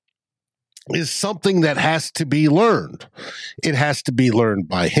is something that has to be learned. It has to be learned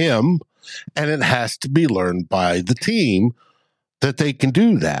by him, and it has to be learned by the team that they can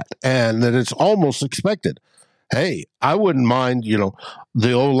do that, and that it's almost expected. Hey, I wouldn't mind,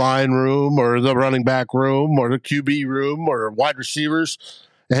 the O-line room or the running back room or the QB room or wide receivers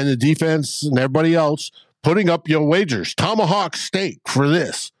and the defense and everybody else putting up your wagers. Tomahawk steak for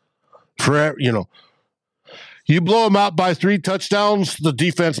this. You blow them out by 3 touchdowns, the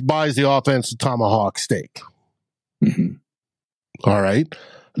defense buys the offense a tomahawk steak. Mm-hmm. All right.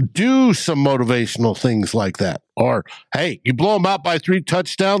 Do some motivational things like that. Or, hey, you blow them out by 3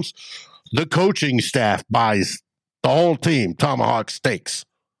 touchdowns, the coaching staff buys the whole team tomahawk steaks,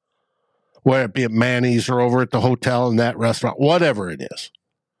 whether it be at Manny's or over at the hotel in that restaurant, whatever it is,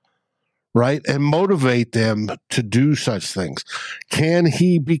 right? And motivate them to do such things. Can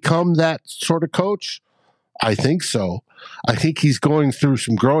he become that sort of coach? I think so. I think he's going through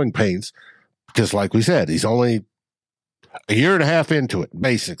some growing pains because, like we said, he's only a year and a half into it,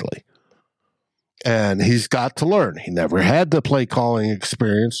 basically. And he's got to learn. He never had the play calling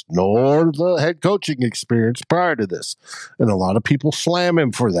experience nor the head coaching experience prior to this. And a lot of people slam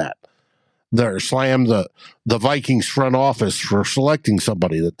him for that. They slam the Vikings front office for selecting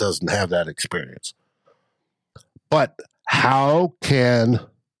somebody that doesn't have that experience. But how can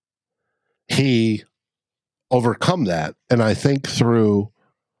he overcome that? And I think through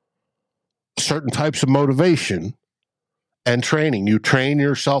certain types of motivation and training, you train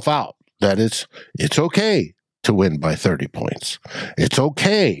yourself out. That it's okay to win by 30 points. It's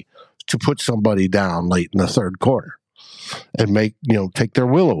okay to put somebody down late in the third quarter and take their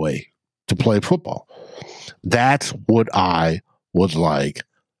will away to play football. That's what I would like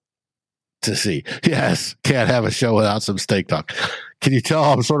to see. Yes, can't have a show without some steak talk. Can you tell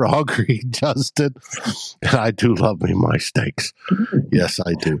I'm sort of hungry, Justin? And I do love me my steaks. Yes,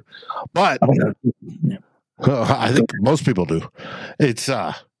 I do. But I think most people do.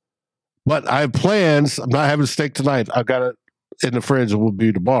 But I have plans. I'm not having steak tonight. I've got in the fridge will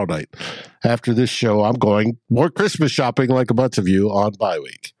be tomorrow night. After this show, I'm going more Christmas shopping like a bunch of you on bye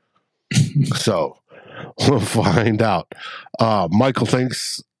week. So we'll find out. Michael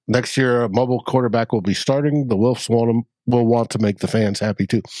thinks next year a mobile quarterback will be starting. The Wilfs will want to make the fans happy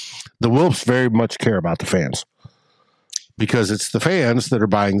too. The Wilfs very much care about the fans because it's the fans that are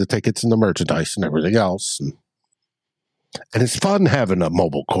buying the tickets and the merchandise and everything else. And it's fun having a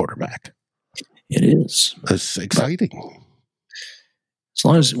mobile quarterback. It is. It's exciting. As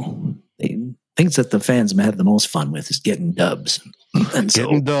long as things that the fans have the most fun with is getting dubs.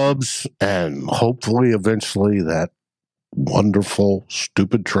 Getting dubs and hopefully eventually that wonderful,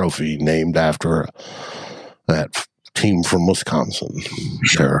 stupid trophy named after that team from Wisconsin,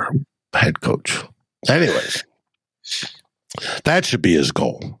 their head coach. Anyways, that should be his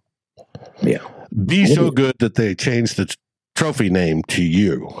goal. Yeah. Be so good that they change the trophy name to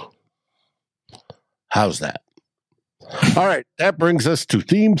you. How's that? All right, that brings us to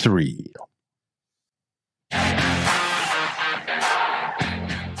theme 3.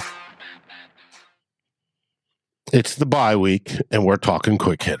 It's the bye week, and we're talking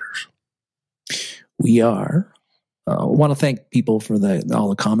quick hitters. We are. I want to thank people for all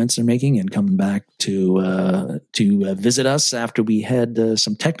the comments they're making and coming back to visit us after we had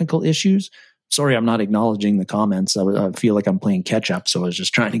some technical issues. Sorry, I'm not acknowledging the comments. I feel like I'm playing catch up, so I was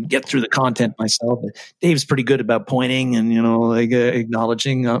just trying to get through the content myself. Dave's pretty good about pointing and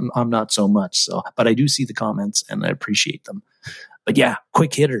acknowledging. I'm not so much. So, but I do see the comments and I appreciate them. But yeah,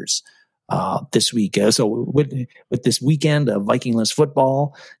 quick hitters this week. So with this weekend of Vikingless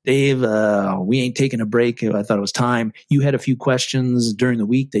football, Dave, we ain't taking a break. I thought it was time. You had a few questions during the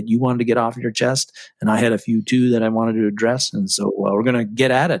week that you wanted to get off your chest, and I had a few too that I wanted to address. And so we're going to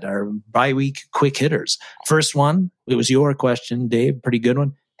get at it. Our bye-week quick hitters. First one, it was your question, Dave. Pretty good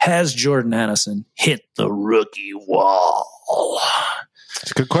one. Has Jordan Addison hit the rookie wall?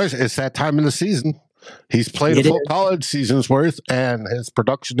 It's a good question. It's that time in the season. He's played a full college season's worth, and his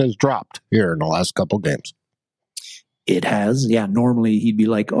production has dropped here in the last couple games. It has. Yeah, normally he'd be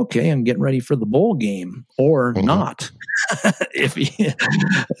like, okay, I'm getting ready for the bowl game, or not. If he,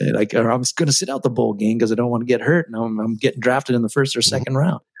 or I'm going to sit out the bowl game because I don't want to get hurt, and I'm getting drafted in the first or second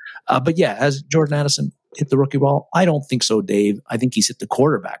round. But yeah, has Jordan Addison hit the rookie wall? I don't think so, Dave. I think he's hit the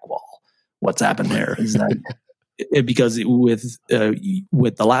quarterback wall. What's happened there is that because with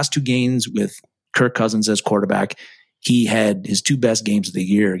the last 2 games with Kirk Cousins as quarterback, he had his 2 best games of the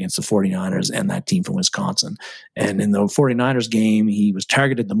year against the 49ers and that team from Wisconsin. And in the 49ers game, he was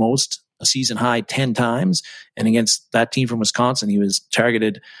targeted the most, a season high 10 times. And against that team from Wisconsin, he was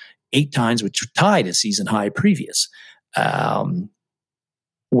targeted 8 times, which tied a season high previous.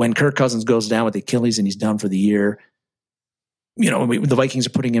 When Kirk Cousins goes down with Achilles and he's done for the year, the Vikings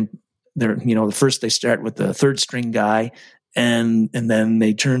are putting him there. First they start with the 3rd string guy, and then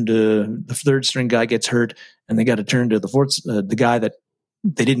they turn to the 3rd string guy gets hurt, and they got to turn to the 4th, the guy that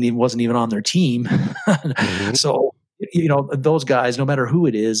wasn't even on their team. So, those guys, no matter who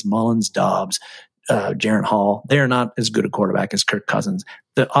it is, Mullens, Dobbs, Jaren Hall, they are not as good a quarterback as Kirk Cousins.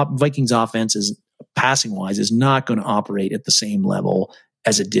 The Vikings offense is passing wise is not going to operate at the same level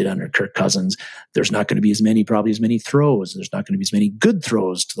as it did under Kirk Cousins. There's not going to be as many throws. There's not going to be as many good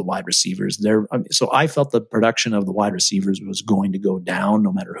throws to the wide receivers there. So I felt the production of the wide receivers was going to go down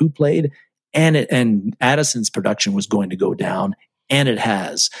no matter who played. And Addison's production was going to go down, and it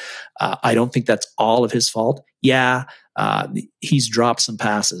has. I don't think that's all of his fault. Yeah, he's dropped some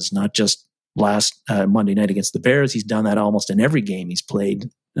passes, not just last Monday night against the Bears. He's done that almost in every game he's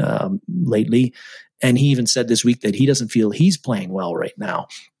played lately. And he even said this week that he doesn't feel he's playing well right now.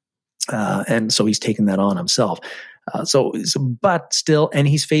 And so he's taken that on himself. But still, and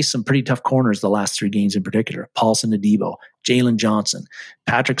he's faced some pretty tough corners the last 3 games in particular. Paulson Adebo, Jalen Johnson,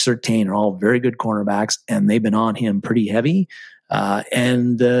 Patrick Surtain are all very good cornerbacks, and they've been on him pretty heavy.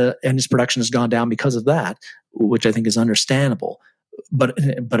 And his production has gone down because of that, which I think is understandable. But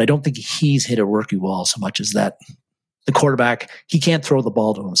I don't think he's hit a rookie wall so much as that the quarterback, he can't throw the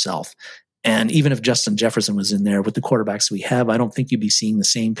ball to himself. And even if Justin Jefferson was in there with the quarterbacks we have, I don't think you'd be seeing the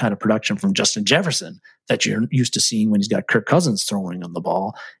same kind of production from Justin Jefferson that you're used to seeing when he's got Kirk Cousins throwing on the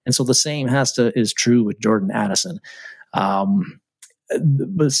ball. And so the same is true with Jordan Addison.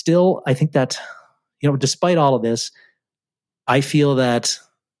 But still, I think that, despite all of this, I feel that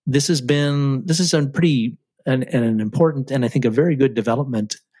this is a pretty an important and I think a very good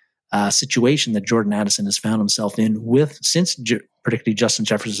development situation that Jordan Addison has found himself in since particularly Justin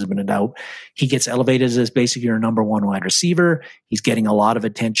Jefferson has been in doubt. He gets elevated as basically your number one wide receiver. He's getting a lot of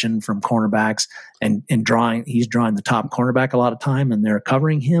attention from cornerbacks and he's drawing the top cornerback a lot of time, and they're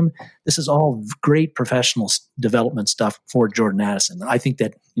covering him. This is all great professional development stuff for Jordan Addison. I think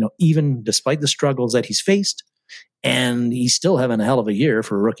that, even despite the struggles that he's faced, and he's still having a hell of a year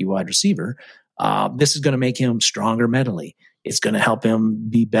for a rookie wide receiver, this is going to make him stronger mentally. It's going to help him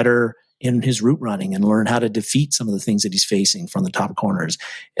be better in his route running and learn how to defeat some of the things that he's facing from the top corners.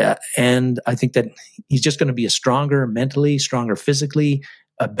 And I think that he's just going to be a stronger mentally, stronger physically,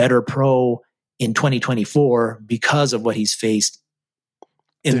 a better pro in 2024 because of what he's faced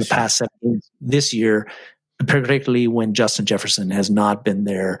in the past 7 years. This year, particularly when Justin Jefferson has not been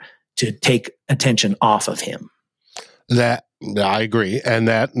there to take attention off of him. That I agree. And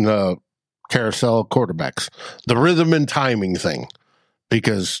that and the carousel quarterbacks, the rhythm and timing thing,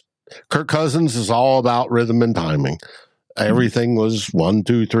 because Kirk Cousins is all about rhythm and timing. Everything was 1,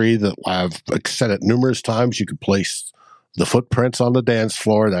 2, 3. That I've said it numerous times. You could place the footprints on the dance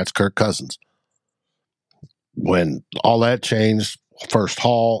floor. That's Kirk Cousins. When all that changed, first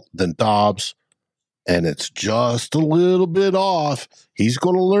Hall, then Dobbs, and it's just a little bit off, he's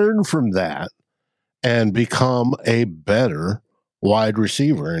going to learn from that and become a better wide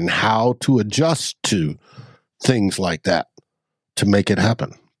receiver and how to adjust to things like that to make it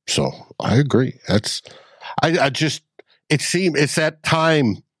happen. So I agree. It's that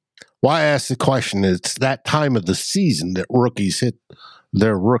time. Why I asked the question, it's that time of the season that rookies hit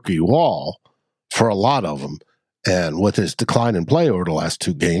their rookie wall for a lot of them. And with his decline in play over the last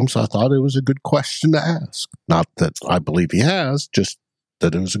 2 games, I thought it was a good question to ask. Not that I believe he has, just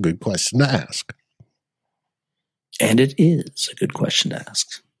that it was a good question to ask. And it is a good question to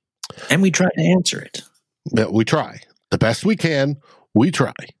ask. And we try to answer it. But we try. The best we can, we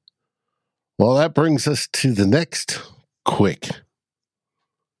try. Well, that brings us to the next quick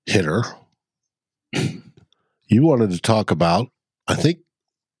hitter. You wanted to talk about, I think,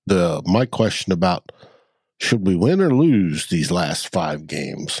 my question about should we win or lose these last 5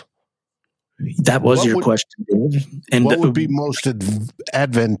 games? That was your question, Dave. And what would be most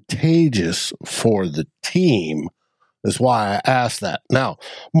advantageous for the team is why I asked that. Now,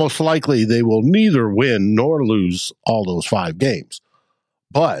 most likely they will neither win nor lose all those 5 games.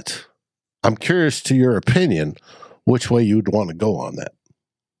 But I'm curious to your opinion, which way you'd want to go on that.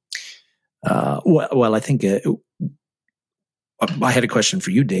 Well, I think I had a question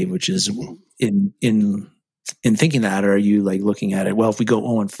for you, Dave, which is in thinking that, are you like looking at it, well, if we go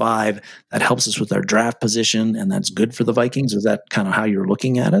 0-5, that helps us with our draft position and that's good for the Vikings? Is that kind of how you're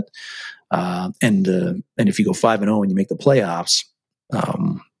looking at it? And if you go 5-0 and you make the playoffs,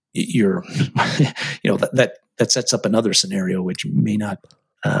 you're, that sets up another scenario, which may not,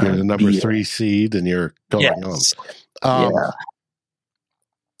 you're the number 3 seed and you're going on.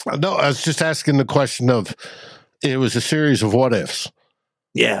 No, I was just asking the question of, it was a series of what ifs.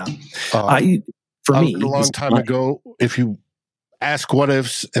 Yeah. For me, a long time ago, if you ask what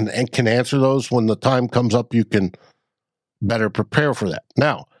ifs and can answer those when the time comes up, you can better prepare for that.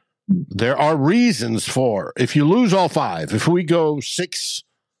 Now, there are reasons for, if you lose all 5, if we go 6-11,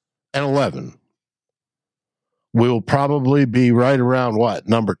 we will probably be right around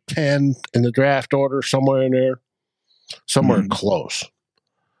number 10 in the draft order, somewhere in there, somewhere close.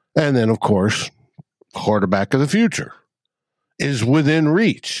 And then, of course, quarterback of the future is within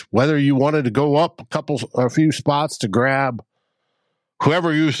reach. Whether you wanted to go up a few spots to grab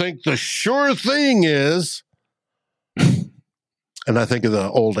whoever you think the sure thing is. And I think of the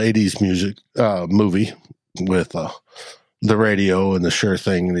old 80s music movie with the radio and the sure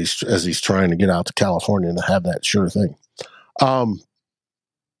thing, and as he's trying to get out to California and have that sure thing.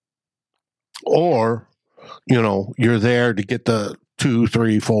 Or, you're there to get the 2,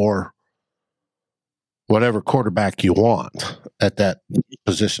 3, 4, whatever quarterback you want at that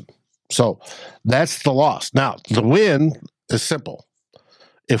position. So that's the loss. Now, the win is simple.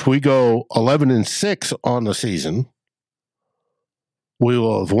 If we go 11-6 on the season, we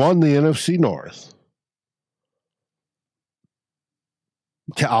will have won the NFC North.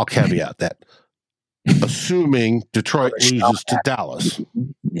 I'll caveat that. Assuming Detroit loses to Dallas.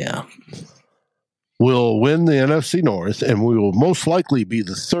 Yeah. We'll win the NFC North, and we will most likely be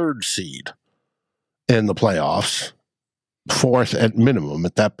the 3rd seed in the playoffs, 4th at minimum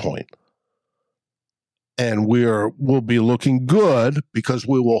at that point. And we'll be looking good because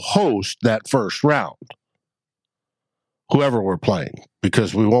we will host that first round, whoever we're playing,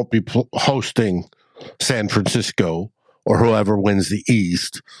 because we won't be hosting San Francisco or whoever wins the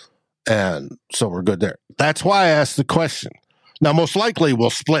East. And so we're good there. That's why I asked the question. Now, most likely we'll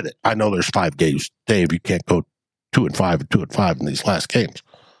split it. I know there's 5 games. Dave, you can't go 2-5 and 2-5 in these last games.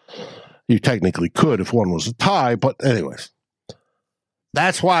 You technically could if one was a tie, but anyways.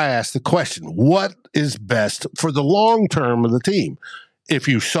 That's why I asked the question, what is best for the long term of the team? If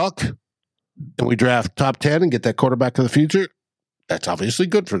you suck and we draft top 10 and get that quarterback of the future, that's obviously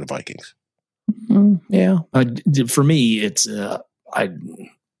good for the Vikings. Yeah. For me, it's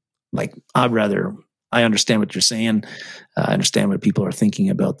I understand what you're saying. I understand what people are thinking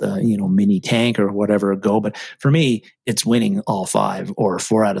about the, mini tank or whatever go. But for me, it's winning all 5 or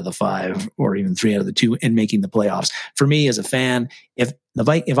 4 out of the 5 or even 3 out of the 2 and making the playoffs. For me as a fan, if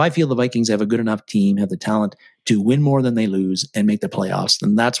I feel the Vikings have a good enough team, have the talent to win more than they lose and make the playoffs,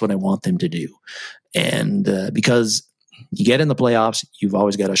 then that's what I want them to do. And because you get in the playoffs, you've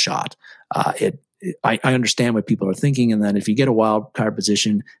always got a shot. I understand what people are thinking, and that if you get a wild card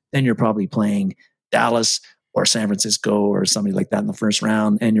position, then you're probably playing Dallas or San Francisco or somebody like that in the first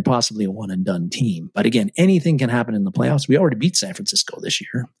round, and you're possibly a one and done team. But again, anything can happen in the playoffs. We already beat San Francisco this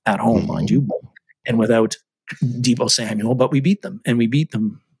year at home, mind you, and without Deebo Samuel, but we beat them and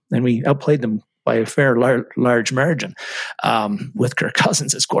we outplayed them by a fair large margin with Kirk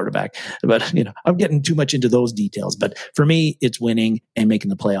Cousins as quarterback. But, I'm getting too much into those details. But for me, it's winning and making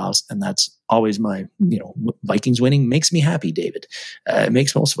the playoffs. And that's always my, Vikings winning makes me happy, David. It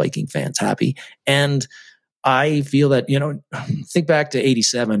makes most Viking fans happy. And I feel that, think back to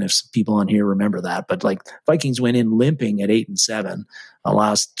 87, if some people on here remember that, but like Vikings went in limping at 8-7,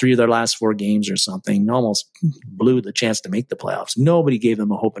 three of their last 4 games or something, almost blew the chance to make the playoffs. Nobody gave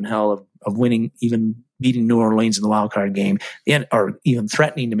them a hope in hell of winning, even beating New Orleans in the wild card game, or even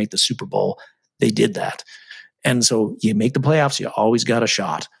threatening to make the Super Bowl. They did that. And so you make the playoffs, you always got a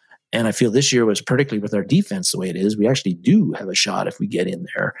shot. And I feel this year was particularly with our defense the way it is, we actually do have a shot if we get in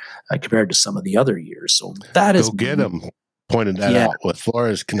there compared to some of the other years. So that is go get them. Pointed that out. What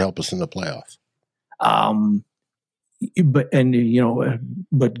Flores can help us in the playoffs. But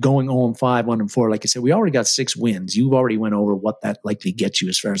going 0-5, 1-4, like I said, we already got 6 wins. You've already went over what that likely gets you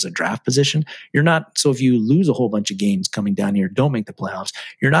as far as a draft position. You're not. So if you lose a whole bunch of games coming down here, don't make the playoffs,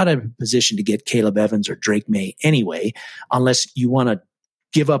 you're not in a position to get Caleb Evans or Drake May anyway, unless you want to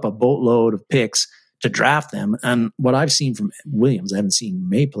give up a boatload of picks to draft them. And what I've seen from Williams, I haven't seen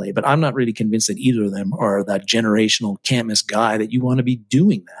May play, but I'm not really convinced that either of them are that generational can't miss guy that you want to be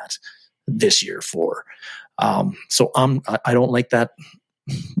doing that this year for. So I don't like that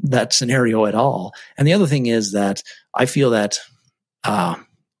scenario at all. And the other thing is that I feel that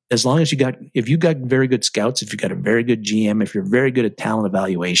as long as if you got very good scouts, if you got a very good GM, if you're very good at talent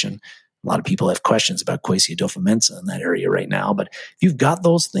evaluation, a lot of people have questions about Kwesi Adofo-Mensah in that area right now. But if you've got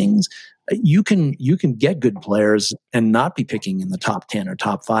those things, you can get good players and not be picking in the top 10 or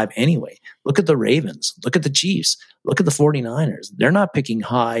top 5 anyway. Look at the Ravens. Look at the Chiefs. Look at the 49ers. They're not picking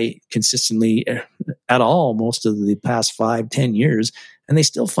high consistently at all most of the past 5-10 years, and they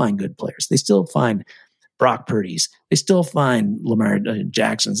still find good players. They still find Brock Purdy's. They still find Lamar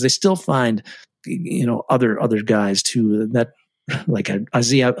Jackson's. They still find other guys too that like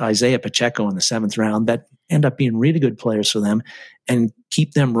Isaiah Pacheco in the 7th round that end up being really good players for them and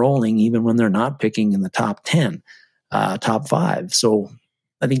keep them rolling even when they're not picking in the top 10, top 5. So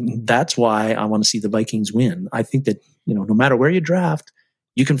I think that's why I want to see the Vikings win. I think that, no matter where you draft,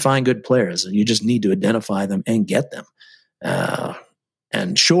 you can find good players and you just need to identify them and get them.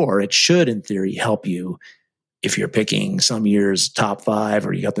 And sure, it should in theory help you if you're picking some years top 5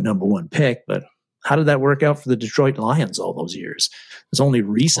 or you got the number 1 pick, but how did that work out for the Detroit Lions all those years? It's only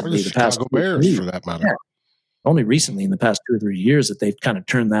recently, the past Bears, for that matter. Only recently in the past 2 or 3 years that they've kind of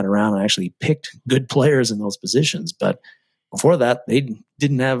turned that around and actually picked good players in those positions. But before that, they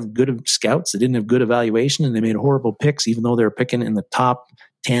didn't have good scouts. They didn't have good evaluation, and they made horrible picks, even though they were picking in the top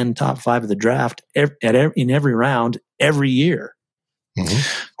 10, top 5 of the draft in every round, every year.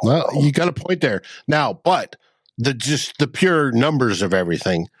 Mm-hmm. Well, you got a point there. Now, but the pure numbers of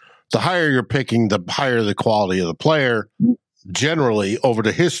everything, the higher you're picking, the higher the quality of the player. Generally, over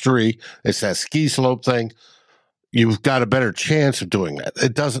the history, it's that ski slope thing. You've got a better chance of doing that.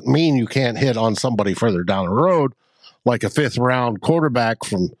 It doesn't mean you can't hit on somebody further down the road, like a 5th-round quarterback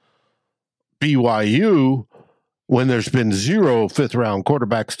from BYU, when there's been 0 5th-round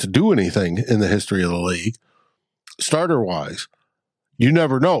quarterbacks to do anything in the history of the league, starter-wise. You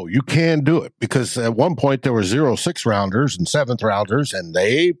never know. You can do it because at one point there were 0 6-rounders and 7th-rounders, and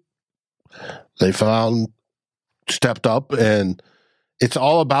they stepped up, and it's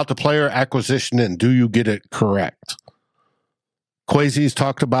all about the player acquisition and do you get it correct. Kwesi's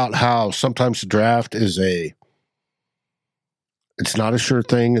talked about how sometimes the draft it's not a sure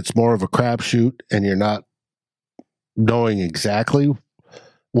thing. It's more of a crapshoot, and you're not knowing exactly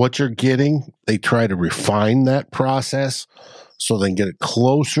what you're getting. They try to refine that process so they can get it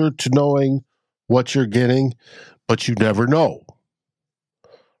closer to knowing what you're getting, but you never know,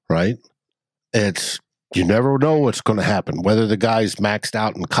 right? You never know what's going to happen, whether the guy's maxed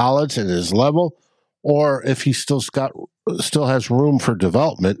out in college at his level or if he still has room for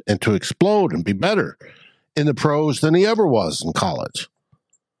development and to explode and be better in the pros than he ever was in college.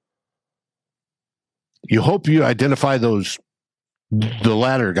 You hope you identify the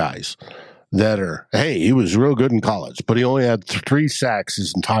latter guys that are, hey, he was real good in college, but he only had 3 sacks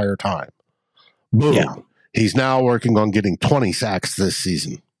his entire time. Boom. Yeah. He's now working on getting 20 sacks this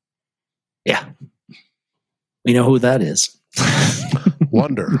season. Yeah. We know who that is.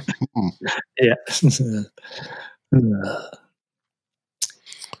 Wonder. Yeah.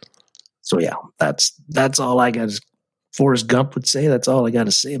 So yeah, that's all I got. Forrest Gump would say. That's all I got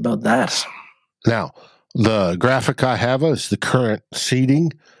to say about that. Now, the graphic I have is the current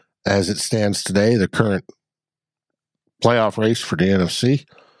seeding as it stands today, the current playoff race for the NFC.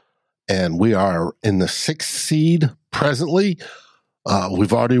 And we are in the 6th seed presently.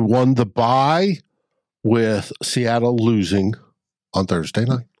 We've already won the bye with Seattle losing on Thursday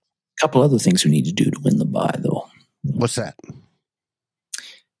night. A couple other things we need to do to win the bye, though. What's that?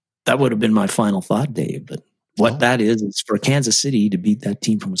 That would have been my final thought, Dave. But what that is for Kansas City to beat that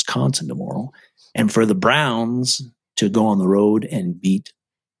team from Wisconsin tomorrow, and for the Browns to go on the road and beat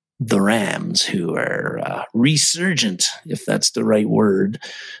the Rams, who are resurgent, if that's the right word,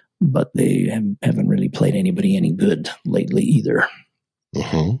 but they haven't really played anybody any good lately either.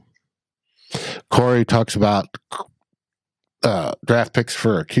 Mm-hmm. Corey talks about draft picks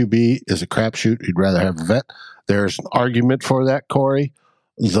for a QB is a crapshoot. He'd rather have a vet. There's an argument for that, Corey.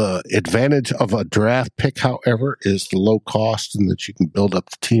 The advantage of a draft pick, however, is the low cost and that you can build up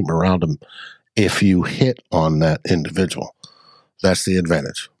the team around him if you hit on that individual. That's the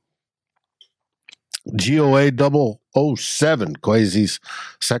advantage. GOA 007, Quasi's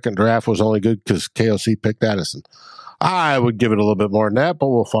second draft was only good because KOC picked Addison. I would give it a little bit more than that, but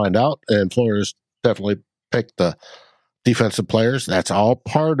we'll find out. And Flores definitely picked the defensive players. That's all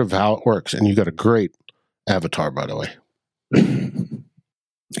part of how it works. And you got a great avatar, by the way.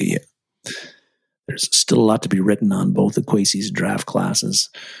 Yeah. There's still a lot to be written on both of Quasi's draft classes.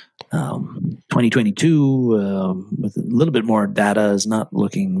 2022, with a little bit more data, is not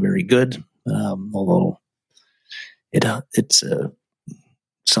looking very good. Although it's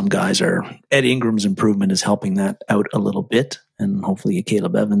some guys are, Ed Ingram's improvement is helping that out a little bit, and hopefully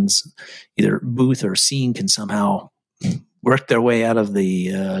Caleb Evans, either Booth or Seen, can somehow work their way out of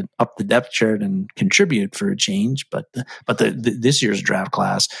the up the depth chart and contribute for a change. But this year's draft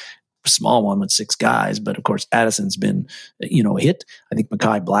class, small one with 6 guys, but of course Addison's been a hit. I think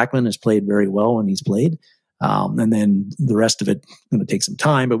Mekhi Blackman has played very well when he's played. And then the rest of it going to take some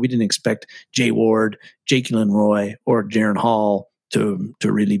time, but we didn't expect Jay Ward, Jake Roy, or Jaren Hall to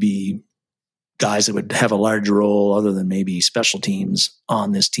really be guys that would have a large role other than maybe special teams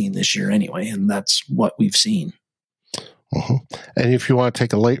on this team this year anyway. And that's what we've seen. Uh-huh. And if you want to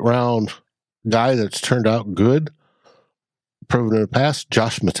take a late round guy that's turned out good, proven in the past,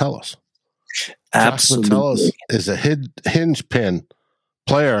 Josh Metellus. Absolutely. Josh Metellus is a hinge pin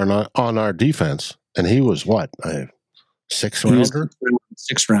player on our defense. And he was what, a 6th rounder?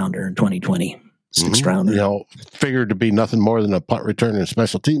 6th rounder in 2020. 6th rounder. Figured to be nothing more than a punt return and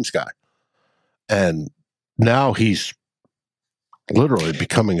special teams guy. And now he's literally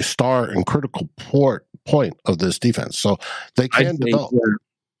becoming a star and critical point of this defense. So they can develop.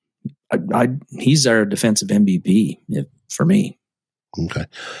 He's our defensive MVP for me. Okay.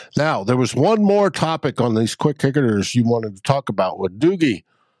 Now, there was one more topic on these quick hitters you wanted to talk about with Doogie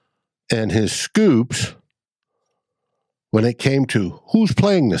and his scoops when it came to who's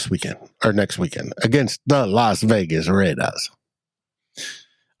playing this weekend or next weekend against the Las Vegas Raiders.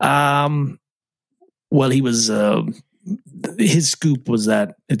 Well, he was his scoop was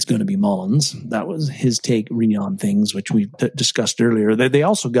that it's going to be Mullens. That was his take on things, which we discussed earlier. They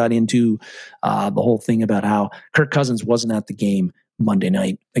also got into the whole thing about how Kirk Cousins wasn't at the game Monday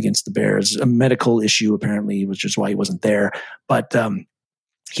night against the Bears. A medical issue, apparently, which is why he wasn't there. But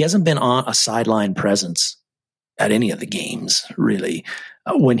he hasn't been on a sideline presence at any of the games, really.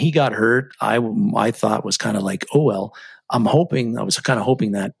 When he got hurt, I thought was kind of like, oh, well, I was kind of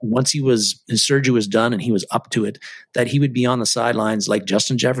hoping that once his surgery was done and he was up to it, that he would be on the sidelines like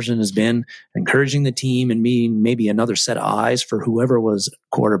Justin Jefferson has been, encouraging the team and being maybe another set of eyes for whoever was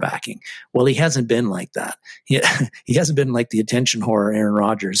quarterbacking. Well, he hasn't been like that. He hasn't been like the attention whore Aaron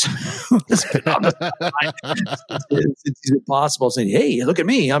Rodgers. It's impossible saying, "Hey, look at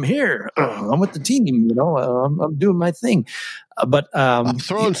me, I'm here. I'm with the team. I'm doing my thing." But I'm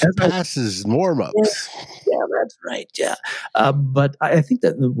throwing some passes and warm-ups. Yeah, that's right. Yeah, but I think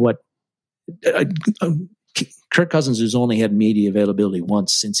that what Kirk Cousins, who's only had media availability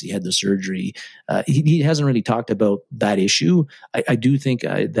once since he had the surgery, he hasn't really talked about that issue. I do think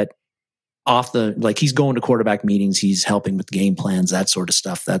that he's going to quarterback meetings, he's helping with game plans, that sort of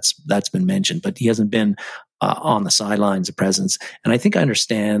stuff. That's been mentioned, but he hasn't been on the sidelines, a presence. And I think I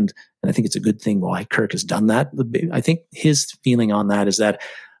understand, and I think it's a good thing why Kirk has done that. I think his feeling on that is that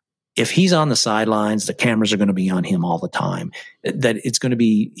if he's on the sidelines, the cameras are going to be on him all the time. That he's going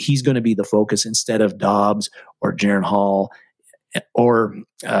to be the focus instead of Dobbs or Jaren Hall or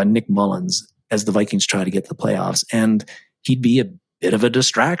Nick Mullens as the Vikings try to get to the playoffs. And he'd be a bit of a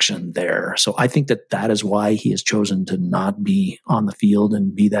distraction there. So I think that is why he has chosen to not be on the field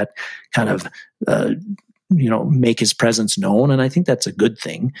and be that kind of, make his presence known. And I think that's a good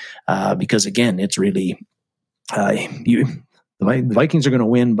thing because, again, it's really the Vikings are going to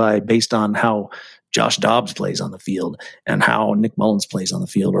win based on how Josh Dobbs plays on the field and how Nick Mullens plays on the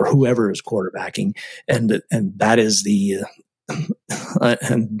field or whoever is quarterbacking. And that is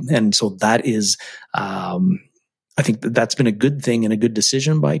and so that is, I think that's been a good thing and a good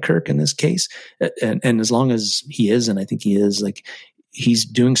decision by Kirk in this case. And as long as he is, and I think he is, like, he's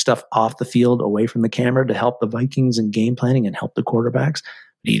doing stuff off the field away from the camera to help the Vikings in game planning and help the quarterbacks.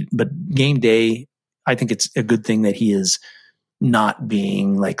 But game day, I think it's a good thing that he is not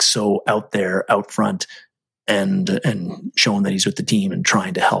being like so out there, out front and showing that he's with the team and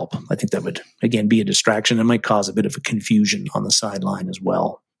trying to help. I think that would, again, be a distraction and might cause a bit of a confusion on the sideline as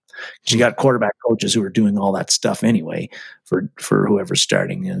well. You got quarterback coaches who are doing all that stuff anyway for whoever's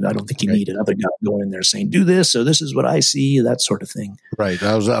starting. And I don't think you need another guy going in there saying, do this, or this is what I see, that sort of thing. Right.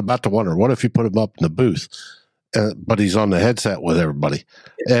 I was about to wonder, what if you put him up in the booth, but he's on the headset with everybody,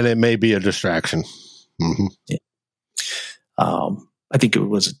 and it may be a distraction. Mm-hmm. Yeah. I think it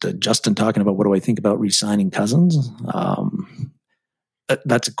was Justin talking about what do I think about re-signing Cousins?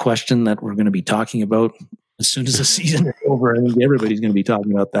 That's a question that we're going to be talking about as soon as the season is over. I think everybody's going to be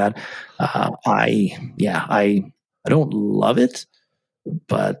talking about that. I don't love it,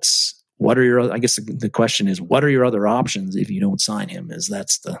 but what are your? I guess the question is, what are your other options if you don't sign him?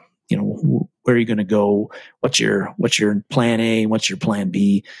 Where are you going to go? What's your plan A? What's your plan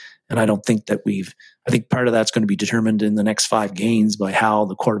B? And I don't think that I think part of that's going to be determined in the next 5 games by how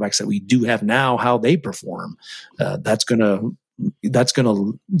the quarterbacks that we do have now, how they perform. That's going to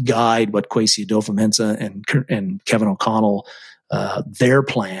guide what Kwesi Adofo-Mensah and Kevin O'Connell, their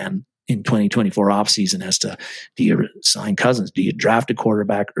plan in 2024 offseason as to, do you sign Cousins? Do you draft a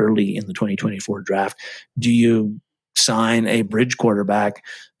quarterback early in the 2024 draft? Do you sign a bridge quarterback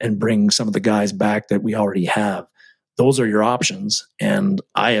and bring some of the guys back that we already have? Those are your options. And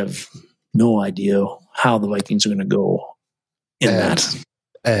I have no idea how the Vikings are going to go in that.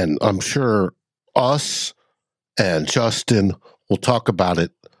 And I'm sure us and Justin will talk about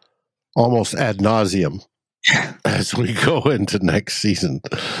it almost ad nauseum as we go into next season.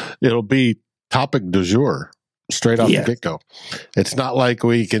 It'll be topic du jour straight off the get-go. It's not like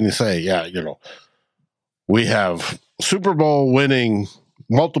we can say, we have Super Bowl winning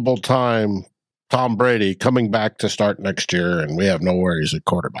multiple time Tom Brady coming back to start next year, and we have no worries at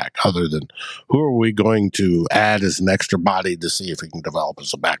quarterback other than who are we going to add as an extra body to see if he can develop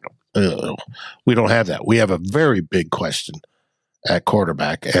as a backup. We don't have that. We have a very big question at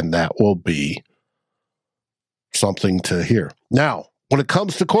quarterback, and that will be something to hear. Now, when it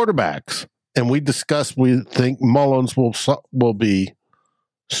comes to quarterbacks, and we think Mullens will be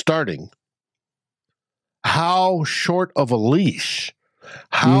starting, how short of a leash?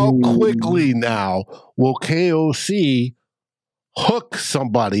 How quickly now will KOC hook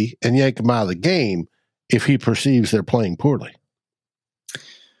somebody and yank him out of the game if he perceives they're playing poorly?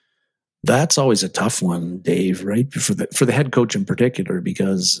 That's always a tough one, Dave, right? For the head coach in particular,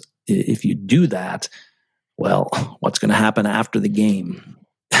 because if you do that, well, what's going to happen after the game?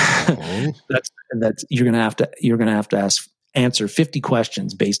 That's you're going to have to answer 50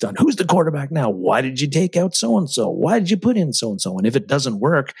 questions based on who's the quarterback now. Why did you take out so-and-so? Why did you put in so-and-so? And if it doesn't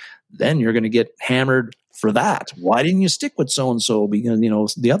work, then you're going to get hammered for that. Why didn't you stick with so-and-so? Because,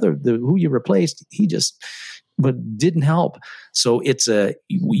 who you replaced, but didn't help. So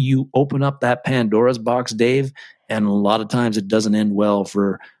you open up that Pandora's box, Dave, And a lot of times it doesn't end well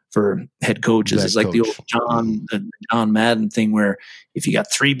for head coaches. It's like the old John Madden thing where if you got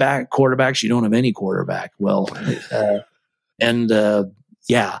 3 quarterbacks, you don't have any quarterback. Well, so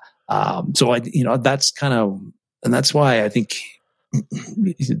that's kind of, and that's why I think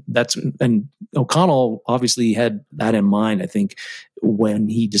and O'Connell obviously had that in mind. I think when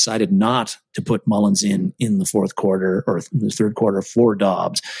he decided not to put Mullens in the fourth quarter or the third quarter for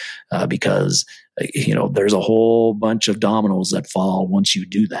Dobbs, because there's a whole bunch of dominoes that fall once you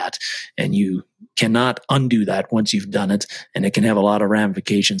do that, and you cannot undo that once you've done it, and it can have a lot of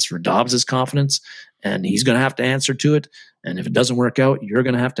ramifications for Dobbs's confidence, and he's going to have to answer to it. And if it doesn't work out, you're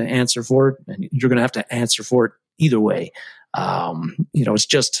going to have to answer for it, and you're going to have to answer for it either way. It's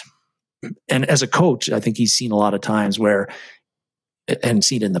just, and as a coach, I think he's seen a lot of times where, and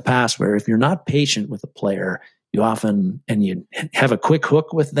seen in the past where if you're not patient with a player, you often, and you have a quick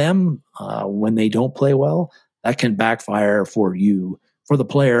hook with them when they don't play well, that can backfire for you, for the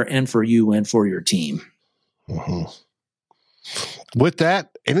player, and for you and for your team. Mm-hmm. With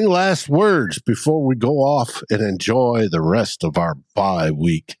that, any last words before we go off and enjoy the rest of our bye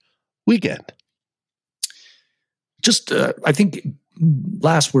weekend? Just, I think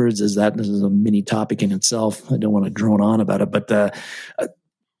last words is that this is a mini topic in itself. I don't want to drone on about it, but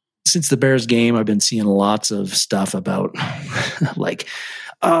since the Bears game, I've been seeing lots of stuff about like,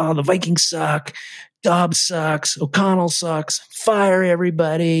 the Vikings suck, Dobbs sucks, O'Connell sucks, fire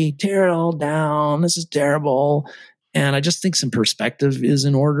everybody, tear it all down. This is terrible. And I just think some perspective is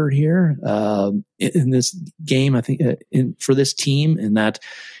in order here in this game. I think for this team, in that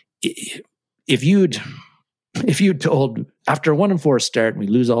if you'd told after 1-4 start, we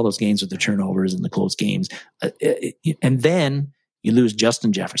lose all those games with the turnovers and the close games, and then you lose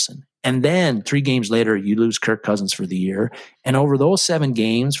Justin Jefferson, and then 3 games later you lose Kirk Cousins for the year, and over those 7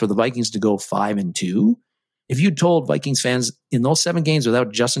 games for the Vikings to go 5-2, if you told Vikings fans in those 7 games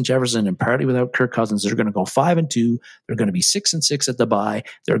without Justin Jefferson and partly without Kirk Cousins, they're going to go 5-2, they're going to be 6-6 at the bye,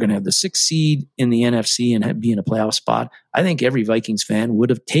 they're going to have the 6th seed in the NFC and be in a playoff spot, I think every Vikings fan would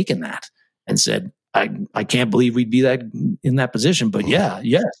have taken that and said, I can't believe we'd be that in that position, but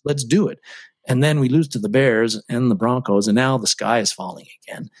yes, let's do it. And then we lose to the Bears and the Broncos, and now the sky is falling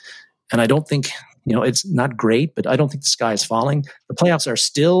again. And I don't think, it's not great, but I don't think the sky is falling. The playoffs are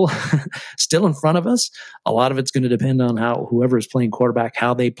still in front of us. A lot of it's going to depend on how whoever is playing quarterback,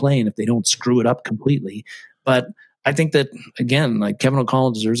 how they play, and if they don't screw it up completely. But I think that, again, like Kevin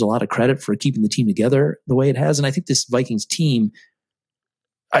O'Connell deserves a lot of credit for keeping the team together the way it has. And I think this Vikings team,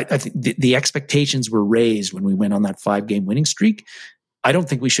 I think the expectations were raised when we went on that 5-game winning streak. I don't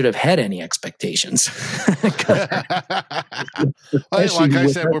think we should have had any expectations. Like I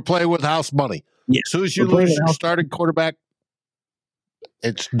said, we're playing with house money. Yeah, as soon as you lose your starting quarterback,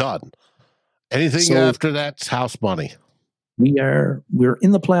 it's done. Anything after that's house money. We're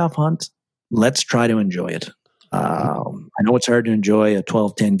in the playoff hunt. Let's try to enjoy it. I know it's hard to enjoy a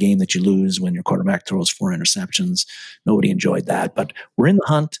 12-10 game that you lose when your quarterback throws 4 interceptions. Nobody enjoyed that, but we're in the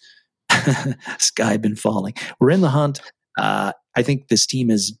hunt. Sky been falling. We're in the hunt. I think this team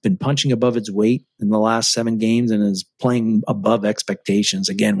has been punching above its weight in the last 7 games and is playing above expectations.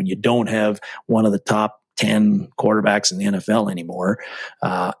 Again, when you don't have one of the top 10 quarterbacks in the NFL anymore,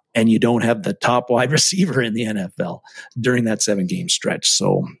 and you don't have the top wide receiver in the NFL during that 7-game stretch.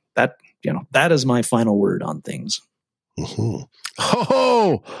 So that is my final word on things. Mm-hmm.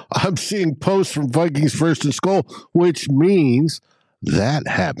 Oh, I'm seeing posts from Vikings First and Skull, which means that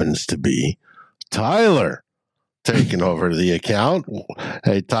happens to be Tyler taking over the account.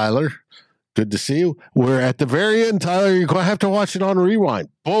 Hey, Tyler, good to see you. We're at the very end. Tyler, you're going to have to watch it on rewind.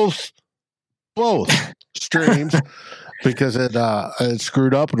 Both streams, because it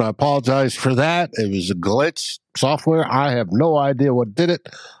screwed up, and I apologize for that. It was a glitch software. I have no idea what did it.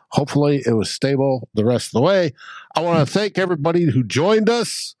 Hopefully it was stable the rest of the way. I want to thank everybody who joined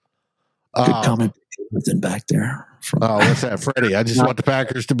us. Good comment back there. What's that, Freddie? I just want the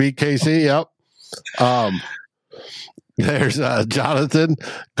Packers to beat KC. Yep. There's Jonathan.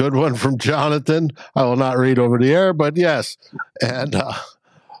 Good one from Jonathan. I will not read over the air, but yes. And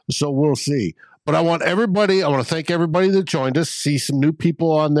so we'll see. But I want to thank everybody that joined us. See some new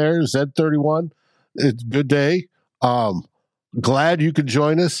people on there. Z31. It's a good day. Glad you could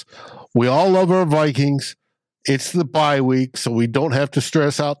join us. We all love our Vikings. It's the bye week, so we don't have to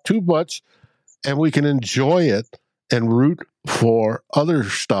stress out too much, and we can enjoy it and root for other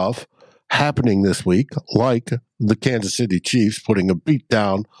stuff happening this week, like the Kansas City Chiefs putting a beat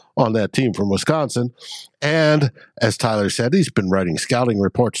down on that team from Wisconsin. And as Tyler said, he's been writing scouting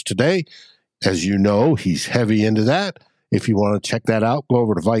reports today. As you know, he's heavy into that. If you want to check that out, go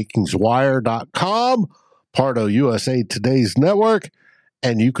over to VikingsWire.com. part of USA Today's network,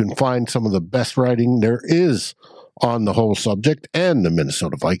 and you can find some of the best writing there is on the whole subject and the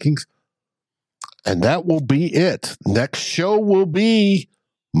Minnesota Vikings. And that will be it. Next show will be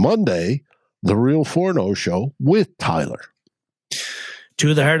Monday, the Real Forno Show with Tyler.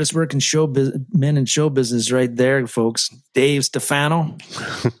 Two of the hardest working men in show business right there, folks. Dave Stefano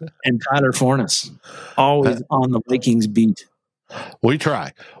and Tyler Fornes. Always on the Vikings beat. We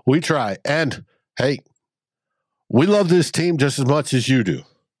try. And, hey, we love this team just as much as you do.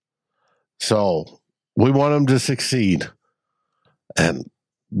 So we want them to succeed. And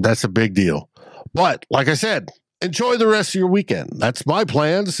that's a big deal. But like I said, enjoy the rest of your weekend. That's my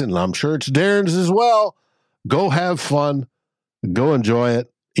plans, and I'm sure it's Darren's as well. Go have fun. Go enjoy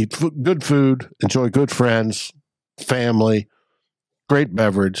it. Eat good food. Enjoy good friends, family, great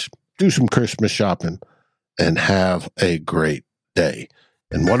beverage. Do some Christmas shopping, and have a great day.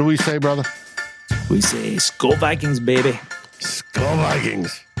 And what do we say, brother? We say, Skol Vikings, baby. Skol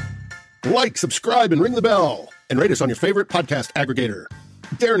Vikings. Like, subscribe, and ring the bell. And rate us on your favorite podcast aggregator.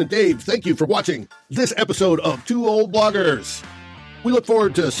 Darren and Dave, thank you for watching this episode of Two Old Bloggers. We look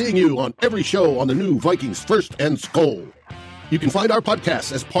forward to seeing you on every show on the new Vikings First and Skol. You can find our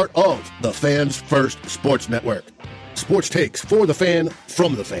podcast as part of the Fans First Sports Network. Sports takes for the fan,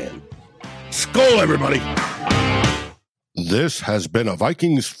 from the fan. Skol, everybody! This has been a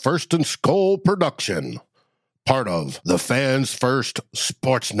Vikings First and Skol production, part of the Fans First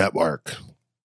Sports Network.